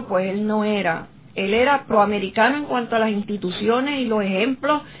Roberto, pues él era proamericano en cuanto a las instituciones y los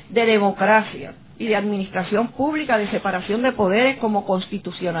ejemplos de democracia y de administración pública, de separación de poderes como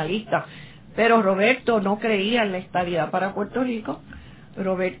constitucionalista. Pero Roberto no creía en la estabilidad para Puerto Rico,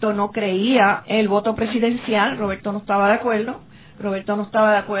 Roberto no creía en el voto presidencial, Roberto no estaba de acuerdo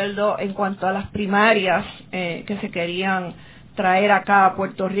en cuanto a las primarias que se querían traer acá a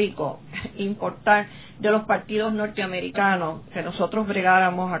Puerto Rico, importar de los partidos norteamericanos, que nosotros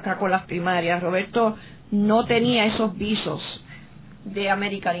bregáramos acá con las primarias. Roberto no tenía esos visos de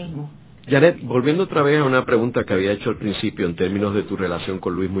americanismo. Janet, volviendo otra vez a una pregunta que había hecho al principio en términos de tu relación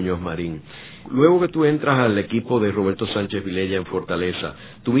con Luis Muñoz Marín. Luego que tú entras al equipo de Roberto Sánchez Vilella en Fortaleza,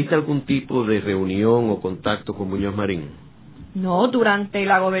 ¿tuviste algún tipo de reunión o contacto con Muñoz Marín? No, durante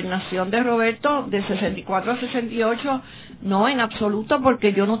la gobernación de Roberto, de 64 a 68, no, en absoluto,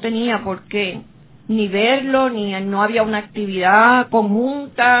 porque yo no tenía por qué ni verlo, ni no había una actividad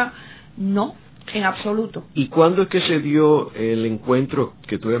conjunta, no, en absoluto. ¿Y cuándo es que se dio el encuentro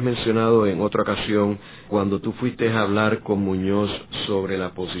que tú has mencionado en otra ocasión, cuando tú fuiste a hablar con Muñoz sobre la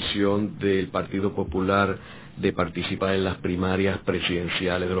posición del Partido Popular de participar en las primarias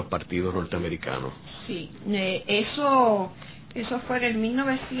presidenciales de los partidos norteamericanos? Sí, eso fue en el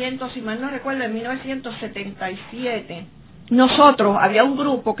 1900, si mal no recuerdo, en 1977. Nosotros, había un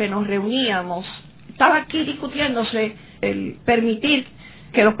grupo que nos reuníamos, estaba aquí discutiéndose el permitir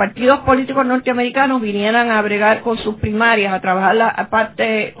que los partidos políticos norteamericanos vinieran a bregar con sus primarias, a trabajar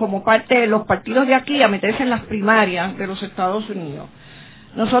como parte de los partidos de aquí, a meterse en las primarias de los Estados Unidos.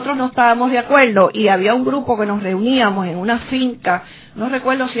 Nosotros no estábamos de acuerdo y había un grupo que nos reuníamos en una finca, no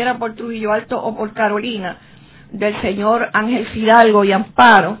recuerdo si era por Trujillo Alto o por Carolina, del señor Ángel Fidalgo y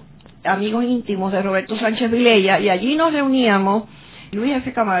Amparo, amigos íntimos de Roberto Sánchez Vilella, y allí nos reuníamos Luis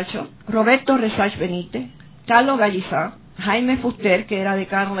F. Camacho, Roberto Resach Benítez, Carlos Gallizá, Jaime Fuster, que era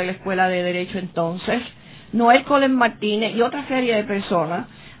decano de la Escuela de Derecho entonces, Noel Colen Martínez y otra serie de personas,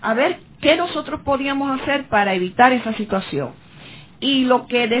 a ver qué nosotros podíamos hacer para evitar esa situación. Y lo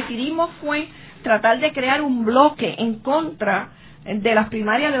que decidimos fue tratar de crear un bloque en contra de las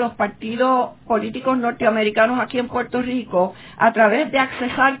primarias de los partidos políticos norteamericanos aquí en Puerto Rico, a través de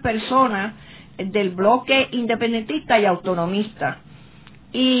accesar personas del bloque independentista y autonomista.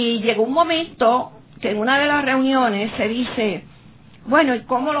 Y llegó un momento que en una de las reuniones se dice, bueno, ¿y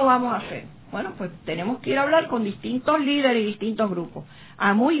cómo lo vamos a hacer? Bueno, pues tenemos que ir a hablar con distintos líderes y distintos grupos.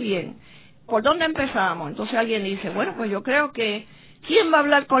 Ah, muy bien. ¿Por dónde empezamos? Entonces alguien dice, bueno, pues yo creo que, ¿quién va a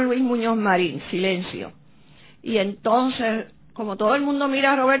hablar con Luis Muñoz Marín? Silencio. Y entonces, como todo el mundo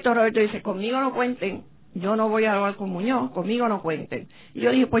mira a Roberto, Roberto dice, conmigo no cuenten, yo no voy a hablar con Muñoz, conmigo no cuenten. Y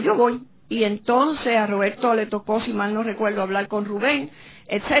yo dije, pues yo voy. Y entonces a Roberto le tocó, si mal no recuerdo, hablar con Rubén,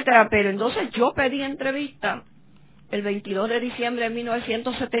 etcétera, pero entonces yo pedí entrevista el 22 de diciembre de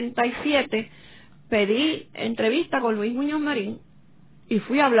 1977, pedí entrevista con Luis Muñoz Marín y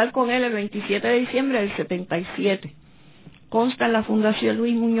fui a hablar con él el 27 de diciembre del 77. Consta en la Fundación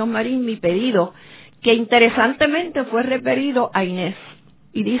Luis Muñoz Marín mi pedido, que interesantemente fue referido a Inés,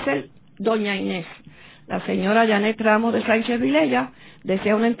 y dice doña Inés, la señora Janet Ramos de Sánchez Vilella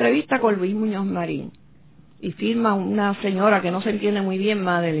desea una entrevista con Luis Muñoz Marín. Y firma una señora que no se entiende muy bien,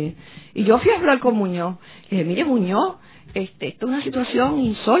 Madeline. Y yo fui a hablar con Muñoz. Y dije, mire Muñoz, esta es una situación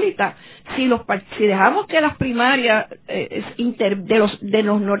insólita. Si dejamos que las primarias de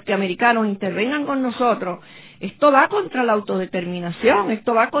los norteamericanos intervengan con nosotros, esto va contra la autodeterminación,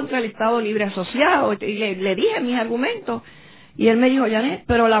 esto va contra el Estado Libre Asociado. Y le dije mis argumentos. Y él me dijo, Janet,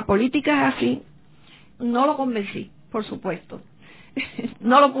 pero la política es así. No lo convencí, por supuesto.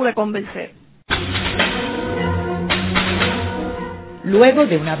 No lo pude convencer. Luego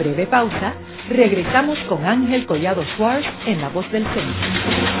de una breve pausa, regresamos con Ángel Collado Schwartz en La Voz del Centro.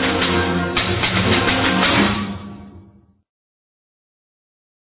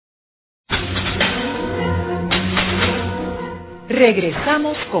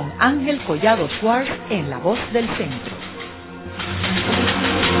 Regresamos con Ángel Collado Schwartz en La Voz del Centro.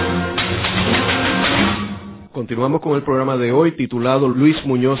 Continuamos con el programa de hoy titulado Luis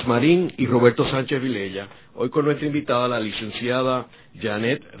Muñoz Marín y Roberto Sánchez Vilella. Hoy con nuestra invitada, la licenciada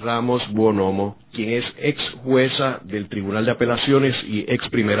Janet Ramos Buonomo, quien es ex jueza del Tribunal de Apelaciones y ex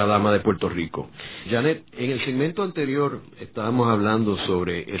primera dama de Puerto Rico. Janet, en el segmento anterior estábamos hablando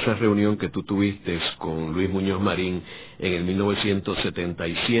sobre esa reunión que tú tuviste con Luis Muñoz Marín en el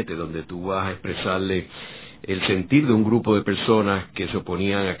 1977, donde tú vas a expresarle el sentir de un grupo de personas que se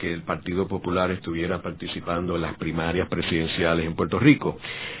oponían a que el Partido Popular estuviera participando en las primarias presidenciales en Puerto Rico.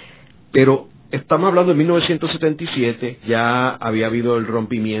 Pero estamos hablando de 1977, ya había habido el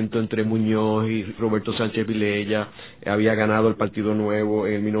rompimiento entre Muñoz y Roberto Sánchez Vilella, había ganado el Partido Nuevo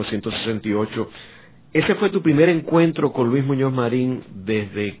en 1968. ¿Ese fue tu primer encuentro con Luis Muñoz Marín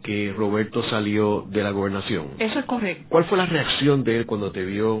desde que Roberto salió de la gobernación? Eso es correcto. ¿Cuál fue la reacción de él cuando te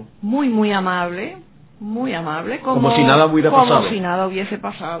vio? Muy amable. Muy amable, como si nada hubiera pasado. Como si nada hubiese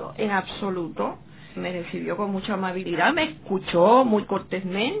pasado, en absoluto. Me recibió con mucha amabilidad, me escuchó muy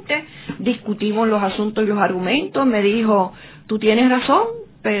cortésmente, discutimos los asuntos y los argumentos, me dijo, tú tienes razón,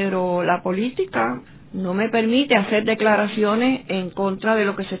 pero la política no me permite hacer declaraciones en contra de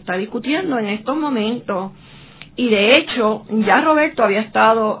lo que se está discutiendo en estos momentos. Y de hecho, ya Roberto había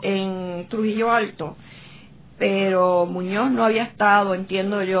estado en Trujillo Alto, pero Muñoz no había estado,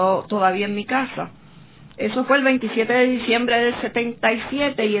 entiendo yo, todavía en mi casa. Eso fue el 27 de diciembre del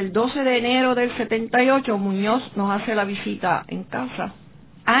 77 y el 12 de enero del 78 Muñoz nos hace la visita en casa.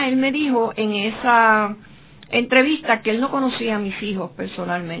 Él me dijo en entrevista que él no conocía a mis hijos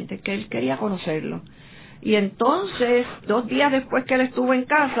personalmente, que él quería conocerlos. Y entonces, 2 días después que él estuvo en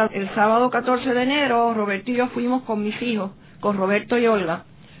casa, el sábado 14 de enero, Roberto y yo fuimos con mis hijos, con Roberto y Olga,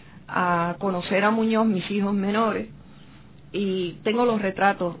 a conocer a Muñoz, mis hijos menores, y tengo los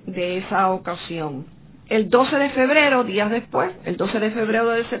retratos de esa ocasión. El 12 de febrero, días después, el 12 de febrero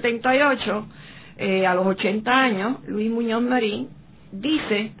del 78, a los 80 años, Luis Muñoz Marín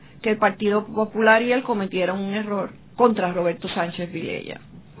dice que el Partido Popular y él cometieron un error contra Roberto Sánchez Vilella.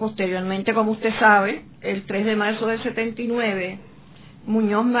 Posteriormente, como usted sabe, el 3 de marzo del 79,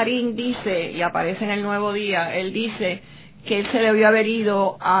 Muñoz Marín dice, y aparece en el Nuevo Día, él dice que él se debió haber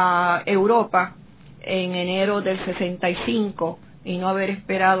ido a Europa en enero del 65 y no haber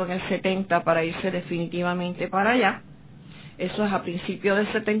esperado en el 70 para irse definitivamente para allá. Eso es a principios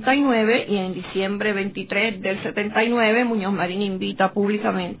del 79, y en diciembre 23 del 79, Muñoz Marín invita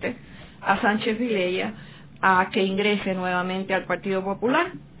públicamente a Sánchez Vilella a que ingrese nuevamente al Partido Popular.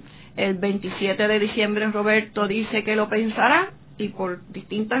 El 27 de diciembre Roberto dice que lo pensará, y por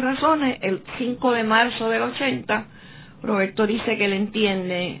distintas razones, el 5 de marzo del 80, Roberto dice que él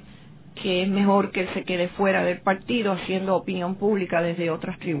entiende que es mejor que él se quede fuera del partido haciendo opinión pública desde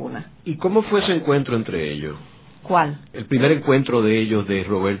otras tribunas. ¿Y cómo fue ese encuentro entre ellos? ¿Cuál? El primer encuentro de ellos, de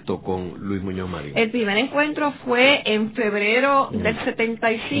Roberto con Luis Muñoz Marín. El primer encuentro fue en febrero del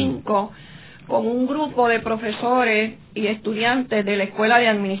 75 con un grupo de profesores y estudiantes de la Escuela de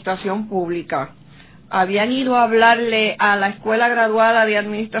Administración Pública. Habían ido a hablarle a la Escuela Graduada de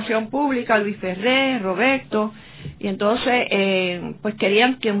Administración Pública, Luis Ferrer, Roberto, y entonces pues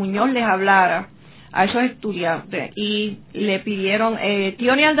querían que Muñoz les hablara a esos estudiantes, y le pidieron,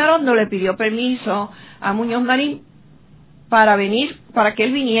 Tioni Aldarondo le pidió permiso a Muñoz Marín para venir, para que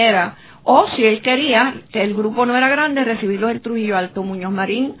él viniera, o si él quería, que el grupo no era grande, recibirlos en Trujillo Alto. Muñoz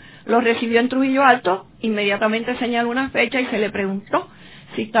Marín los recibió en Trujillo Alto, inmediatamente señaló una fecha y se le preguntó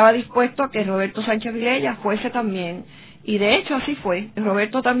si estaba dispuesto a que Roberto Sánchez Vilella fuese también, y de hecho así fue.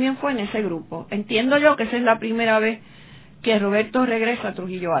 Roberto también fue en ese grupo. Entiendo yo que esa es la primera vez que Roberto regresa a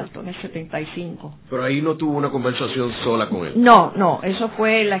Trujillo Alto, en el 75. Pero ahí no tuvo una conversación sola con él. No, eso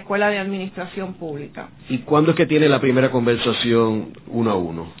fue en la Escuela de Administración Pública. ¿Y cuándo es que tiene la primera conversación uno a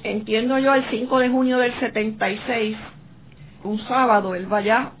uno? Entiendo yo el 5 de junio del 76, un sábado él va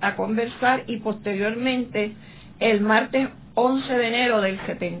allá a conversar, y posteriormente el martes 11 de enero del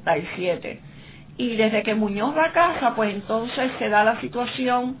 77. Y desde que Muñoz va a casa, pues entonces se da la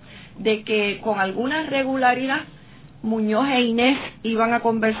situación de que con alguna regularidad Muñoz e Inés iban a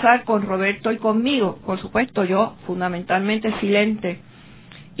conversar con Roberto y conmigo. Por supuesto, yo fundamentalmente silente.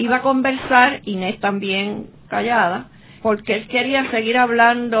 Iba a conversar, Inés también callada, porque él quería seguir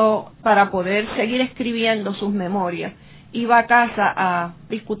hablando para poder seguir escribiendo sus memorias. Iba a casa a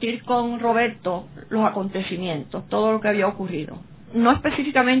discutir con Roberto los acontecimientos, todo lo que había ocurrido. No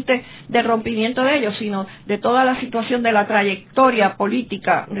específicamente del rompimiento de ellos, sino de toda la situación de la trayectoria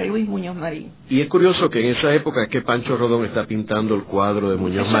política de Luis Muñoz Marín. Y es curioso que en esa época es que Pancho Rodón está pintando el cuadro de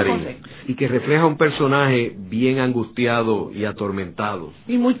Muñoz Marín, y que refleja un personaje bien angustiado y atormentado.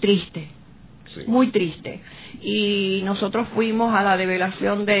 Y muy triste, sí. Muy triste. Y nosotros fuimos a la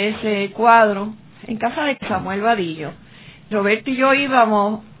develación de ese cuadro en casa de Samuel Vadillo. Roberto y yo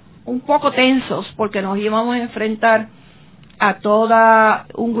íbamos un poco tensos porque nos íbamos a enfrentar a todo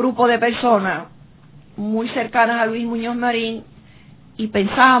un grupo de personas muy cercanas a Luis Muñoz Marín, y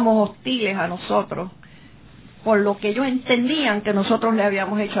pensábamos hostiles a nosotros por lo que ellos entendían que nosotros le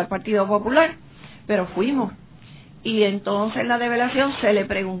habíamos hecho al Partido Popular, pero fuimos. Y entonces en la develación se le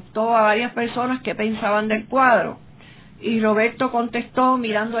preguntó a varias personas qué pensaban del cuadro, y Roberto contestó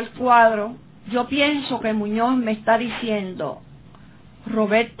mirando el cuadro: yo pienso que Muñoz me está diciendo,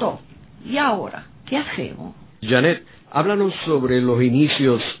 Roberto, ¿y ahora qué hacemos? Janet, háblanos sobre los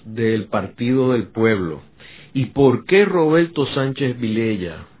inicios del Partido del Pueblo y por qué Roberto Sánchez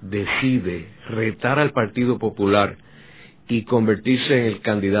Vilella decide retar al Partido Popular y convertirse en el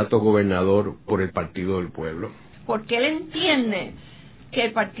candidato gobernador por el Partido del Pueblo. Porque él entiende que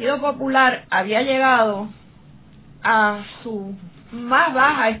el Partido Popular había llegado a su más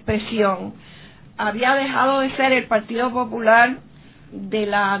baja expresión, había dejado de ser el Partido Popular de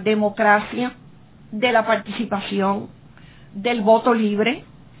la democracia, de la participación, del voto libre.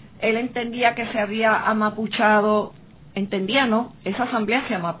 Él entendía que se había amapuchado, entendía, ¿no? Esa asamblea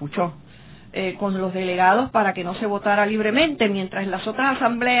se amapuchó con los delegados para que no se votara libremente, mientras en las otras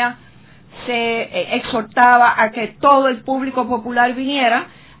asambleas se exhortaba a que todo el público popular viniera.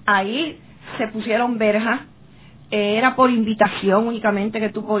 Ahí se pusieron verjas, era por invitación únicamente que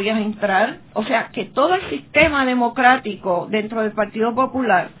tú podías entrar, o sea que todo el sistema democrático dentro del Partido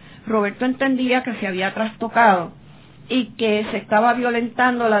Popular Roberto entendía que se había trastocado y que se estaba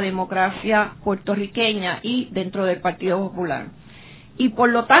violentando la democracia puertorriqueña y dentro del Partido Popular. Y por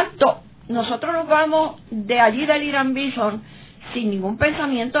lo tanto, nosotros nos vamos de allí del Irán Bison sin ningún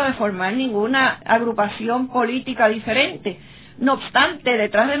pensamiento de formar ninguna agrupación política diferente. No obstante,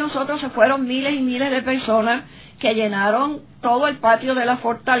 detrás de nosotros se fueron miles y miles de personas que llenaron todo el patio de la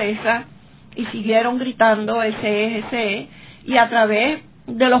fortaleza y siguieron gritando ese, y a través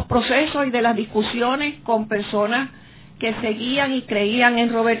de los procesos y de las discusiones con personas que seguían y creían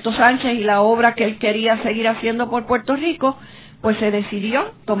en Roberto Sánchez y la obra que él quería seguir haciendo por Puerto Rico, pues se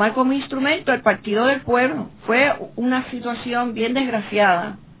decidió tomar como instrumento el Partido del Pueblo. Fue una situación bien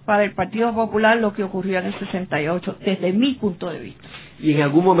desgraciada para el Partido Popular lo que ocurrió en el 68, desde mi punto de vista. ¿Y en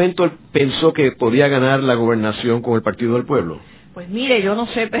algún momento él pensó que podía ganar la gobernación con el Partido del Pueblo? Pues mire, yo no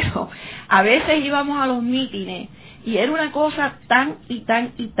sé, pero a veces íbamos a los mítines y era una cosa tan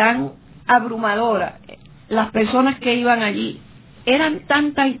abrumadora. Las personas que iban allí eran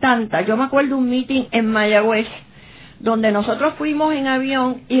tantas y tantas. Yo me acuerdo un mítin en Mayagüez, donde nosotros fuimos en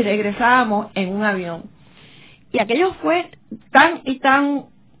avión y regresábamos en un avión. Y aquello fue tan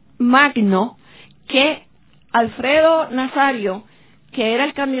magno que Alfredo Nazario, que era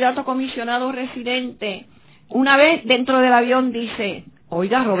el candidato a comisionado residente, una vez dentro del avión dice: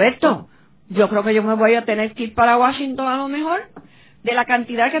 oiga, Roberto, yo creo que yo me voy a tener que ir para Washington a lo mejor, de la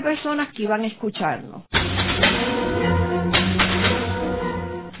cantidad de personas que iban a escucharnos.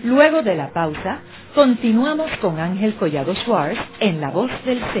 Luego de la pausa, continuamos con Ángel Collado Schwartz en La Voz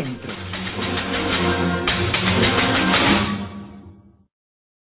del Centro.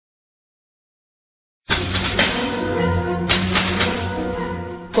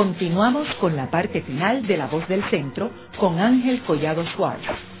 Continuamos con la parte final de La Voz del Centro con Ángel Collado Schwartz.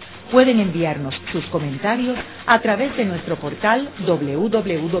 Pueden enviarnos sus comentarios a través de nuestro portal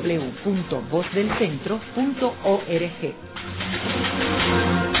www.vozdelcentro.org.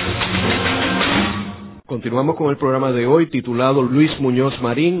 Continuamos con el programa de hoy titulado Luis Muñoz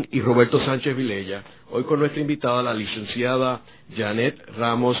Marín y Roberto Sánchez Vilella. Hoy con nuestra invitada, la licenciada Janet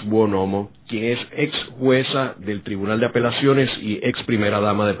Ramos Buonomo, quien es ex jueza del Tribunal de Apelaciones y ex primera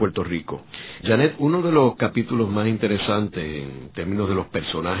dama de Puerto Rico. Janet, uno de los capítulos más interesantes en términos de los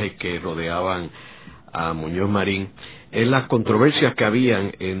personajes que rodeaban a Muñoz Marín es las controversias que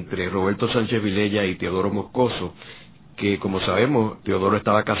habían entre Roberto Sánchez Vilella y Teodoro Moscoso, que como sabemos, Teodoro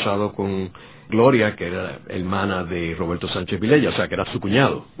estaba casado con Gloria, que era hermana de Roberto Sánchez Vilella, o sea, que era su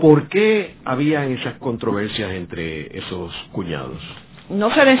cuñado. ¿Por qué habían esas controversias entre esos cuñados?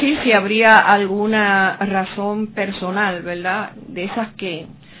 No sé decir si habría alguna razón personal, ¿verdad?, de esas que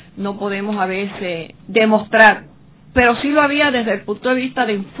no podemos a veces demostrar, pero sí lo había desde el punto de vista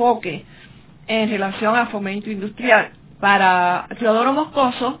de enfoque en relación a fomento industrial. Para Teodoro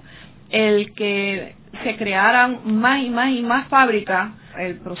Moscoso, el que se crearan más y más fábricas,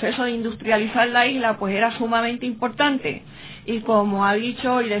 el proceso de industrializar la isla pues era sumamente importante, y como ha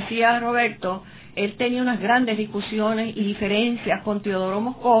dicho y decía Roberto, él tenía unas grandes discusiones y diferencias con Teodoro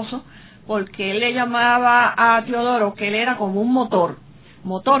Moscoso, porque él le llamaba a Teodoro que él era como un motor,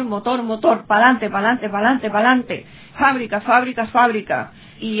 pa'lante, fábrica,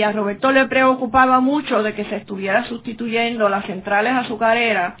 y a Roberto le preocupaba mucho de que se estuviera sustituyendo las centrales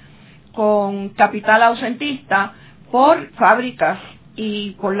azucareras con capital ausentista por fábricas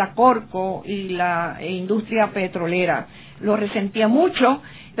y por la Corco y la industria petrolera. Lo resentía mucho,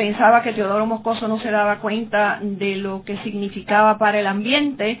 pensaba que Teodoro Moscoso no se daba cuenta de lo que significaba para el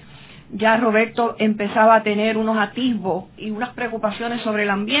ambiente. Ya Roberto empezaba a tener unos atisbos y unas preocupaciones sobre el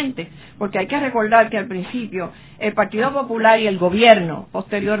ambiente, porque hay que recordar que al principio el Partido Popular y el gobierno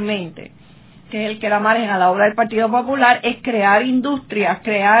posteriormente, que es el que da margen a la obra del Partido Popular, es crear industrias,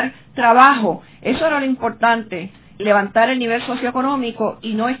 crear trabajo. Eso era lo importante, levantar el nivel socioeconómico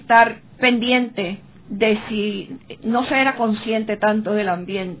y no estar pendiente de si no se era consciente tanto del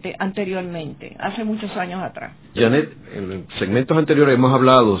ambiente anteriormente, hace muchos años atrás. Janet, en segmentos anteriores hemos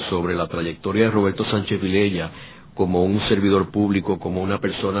hablado sobre la trayectoria de Roberto Sánchez Vilella como un servidor público, como una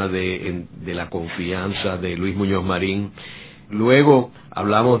persona de la confianza de Luis Muñoz Marín. Luego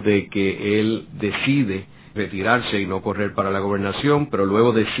hablamos de que él decide retirarse y no correr para la gobernación, pero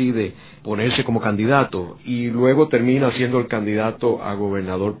luego decide ponerse como candidato y luego termina siendo el candidato a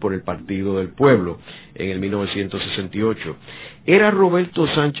gobernador por el Partido del Pueblo en el 1968. ¿Era Roberto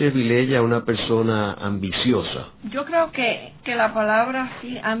Sánchez Vilella una persona ambiciosa? Yo creo que la palabra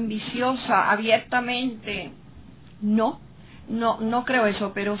sí, ambiciosa, abiertamente, no creo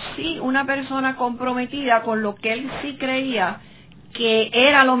eso, pero sí una persona comprometida con lo que él sí creía que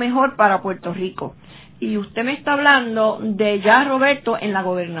era lo mejor para Puerto Rico. Y usted me está hablando de ya Roberto en la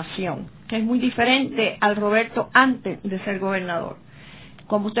gobernación, que es muy diferente al Roberto antes de ser gobernador.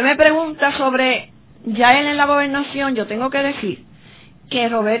 Como usted me pregunta sobre ya él en la gobernación, yo tengo que decir que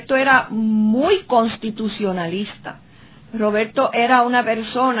Roberto era muy constitucionalista. Roberto era una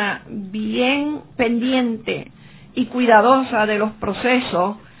persona bien pendiente y cuidadosa de los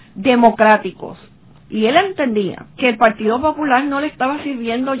procesos democráticos. Y él entendía que el Partido Popular no le estaba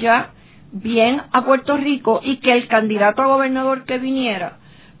sirviendo ya bien a Puerto Rico y que el candidato a gobernador que viniera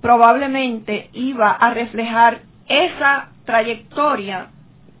probablemente iba a reflejar esa trayectoria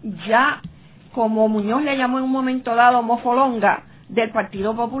ya, como Muñoz le llamó en un momento dado, mofolonga del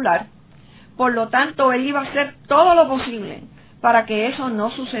Partido Popular. Por lo tanto, él iba a hacer todo lo posible para que eso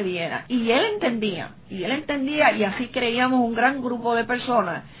no sucediera. Y él entendía, y así creíamos un gran grupo de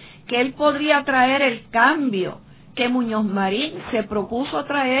personas, que él podría traer el cambio que Muñoz Marín se propuso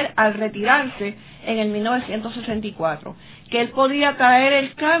traer al retirarse en el 1964, que él podía traer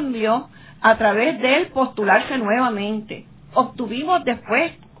el cambio a través de él postularse nuevamente. Obtuvimos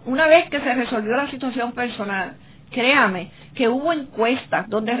después, una vez que se resolvió la situación personal, créame, que hubo encuestas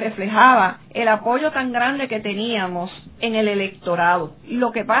donde reflejaba el apoyo tan grande que teníamos en el electorado. Y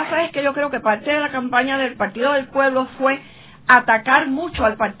lo que pasa es que yo creo que parte de la campaña del Partido del Pueblo fue atacar mucho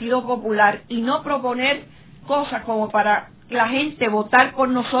al Partido Popular y no proponer cosas como para la gente votar por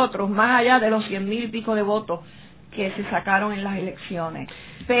nosotros, más allá de los 100,000 y pico de votos que se sacaron en las elecciones.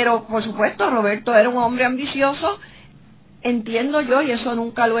 Pero, por supuesto, Roberto era un hombre ambicioso, entiendo yo, y eso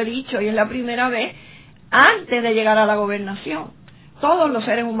nunca lo he dicho, y es la primera vez, antes de llegar a la gobernación. Todos los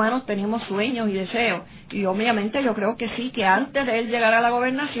seres humanos tenemos sueños y deseos, y obviamente yo creo que sí, que antes de él llegar a la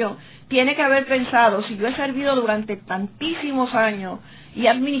gobernación, tiene que haber pensado, si yo he servido durante tantísimos años, y he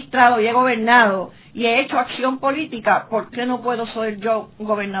administrado, y he gobernado, y he hecho acción política, ¿por qué no puedo ser yo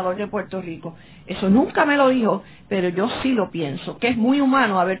gobernador de Puerto Rico? Eso nunca me lo dijo, pero yo sí lo pienso, que es muy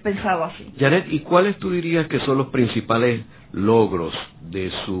humano haber pensado así. Janet, ¿y cuáles tú dirías que son los principales logros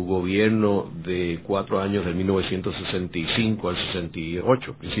de su gobierno de 4 años, del 1965 al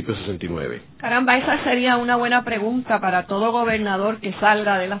 68, principio 69? Caramba, esa sería una buena pregunta para todo gobernador que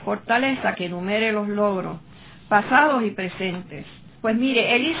salga de la fortaleza, que enumere los logros pasados y presentes. Pues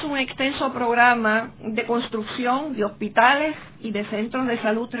mire, él hizo un extenso programa de construcción de hospitales y de centros de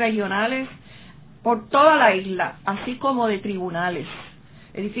salud regionales por toda la isla, así como de tribunales,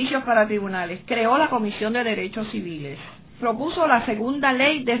 edificios para tribunales. Creó la Comisión de Derechos Civiles. Propuso la segunda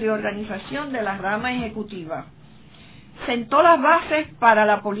ley de reorganización de la rama ejecutiva. Sentó las bases para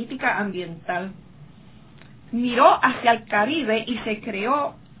la política ambiental. Miró hacia el Caribe y se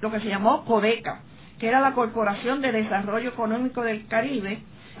creó lo que se llamó CODECA, que era la Corporación de Desarrollo Económico del Caribe,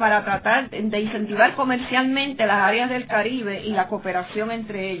 para tratar de incentivar comercialmente las áreas del Caribe y la cooperación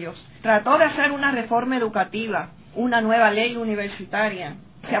entre ellos. Trató de hacer una reforma educativa, una nueva ley universitaria.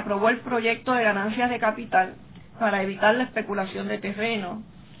 Se aprobó el proyecto de ganancias de capital para evitar la especulación de terreno,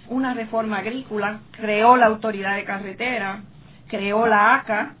 una reforma agrícola, creó la Autoridad de Carretera, creó la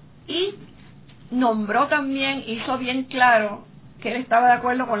ACA y nombró también, hizo bien claro que él estaba de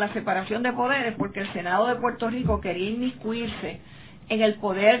acuerdo con la separación de poderes, porque el Senado de Puerto Rico quería inmiscuirse en el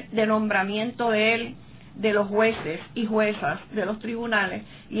poder de nombramiento de él, de los jueces y juezas de los tribunales,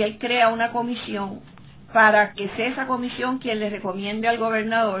 y él crea una comisión para que sea esa comisión quien le recomiende al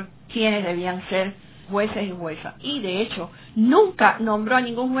gobernador quiénes debían ser jueces y juezas. Y de hecho, nunca nombró a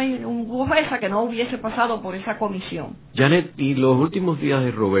ningún jueza que no hubiese pasado por esa comisión. Janet, y los últimos días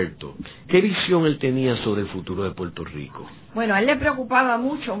de Roberto, ¿qué visión él tenía sobre el futuro de Puerto Rico? Bueno, a él le preocupaba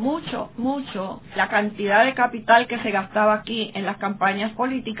mucho la cantidad de capital que se gastaba aquí en las campañas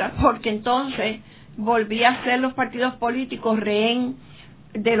políticas, porque entonces volvía a ser los partidos políticos rehén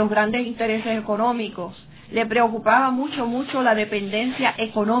de los grandes intereses económicos. Le preocupaba mucho la dependencia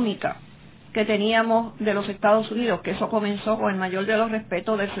económica que teníamos de los Estados Unidos, que eso comenzó con el mayor de los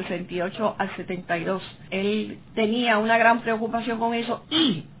respetos del 68 al 72. Él tenía una gran preocupación con eso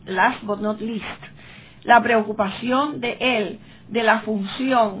y, last but not least, la preocupación de él de la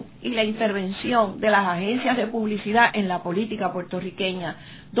función y la intervención de las agencias de publicidad en la política puertorriqueña,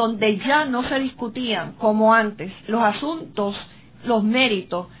 donde ya no se discutían, como antes, los asuntos, los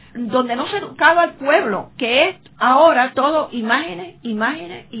méritos, donde no se educaba al pueblo, que es ahora todo imágenes.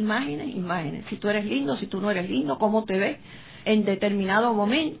 Si tú eres lindo, si tú no eres lindo, cómo te ves en determinado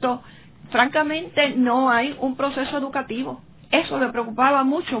momento. Francamente, no hay un proceso educativo. Eso le preocupaba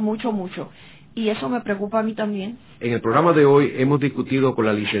mucho. Y eso me preocupa a mí también. En el programa de hoy hemos discutido con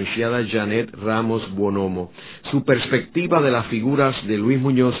la licenciada Janet Ramos Buonomo su perspectiva de las figuras de Luis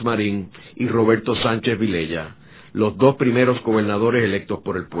Muñoz Marín y Roberto Sánchez Vilella, los dos primeros gobernadores electos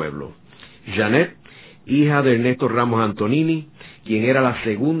por el pueblo. Janet, hija de Ernesto Ramos Antonini, quien era la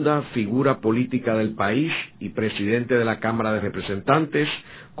segunda figura política del país y presidente de la Cámara de Representantes,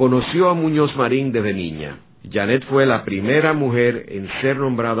 conoció a Muñoz Marín desde niña. Janet fue la primera mujer en ser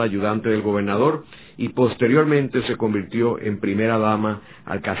nombrada ayudante del gobernador y posteriormente se convirtió en primera dama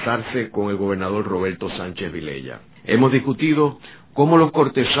al casarse con el gobernador Roberto Sánchez Vilella. Hemos discutido cómo los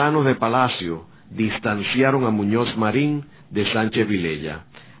cortesanos de Palacio distanciaron a Muñoz Marín de Sánchez Vilella,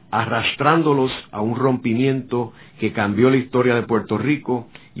 arrastrándolos a un rompimiento que cambió la historia de Puerto Rico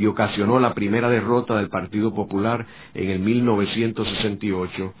y ocasionó la primera derrota del Partido Popular en el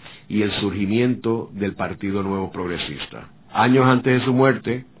 1968 y el surgimiento del Partido Nuevo Progresista. Años antes de su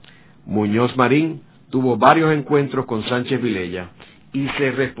muerte, Muñoz Marín tuvo varios encuentros con Sánchez Vilella y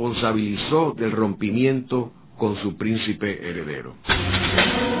se responsabilizó del rompimiento con su príncipe heredero.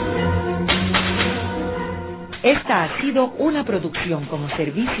 Esta ha sido una producción como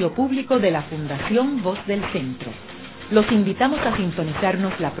servicio público de la Fundación Voz del Centro. Los invitamos a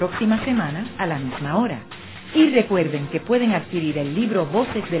sintonizarnos la próxima semana a la misma hora. Y recuerden que pueden adquirir el libro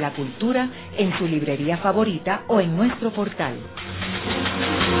Voces de la Cultura en su librería favorita o en nuestro portal.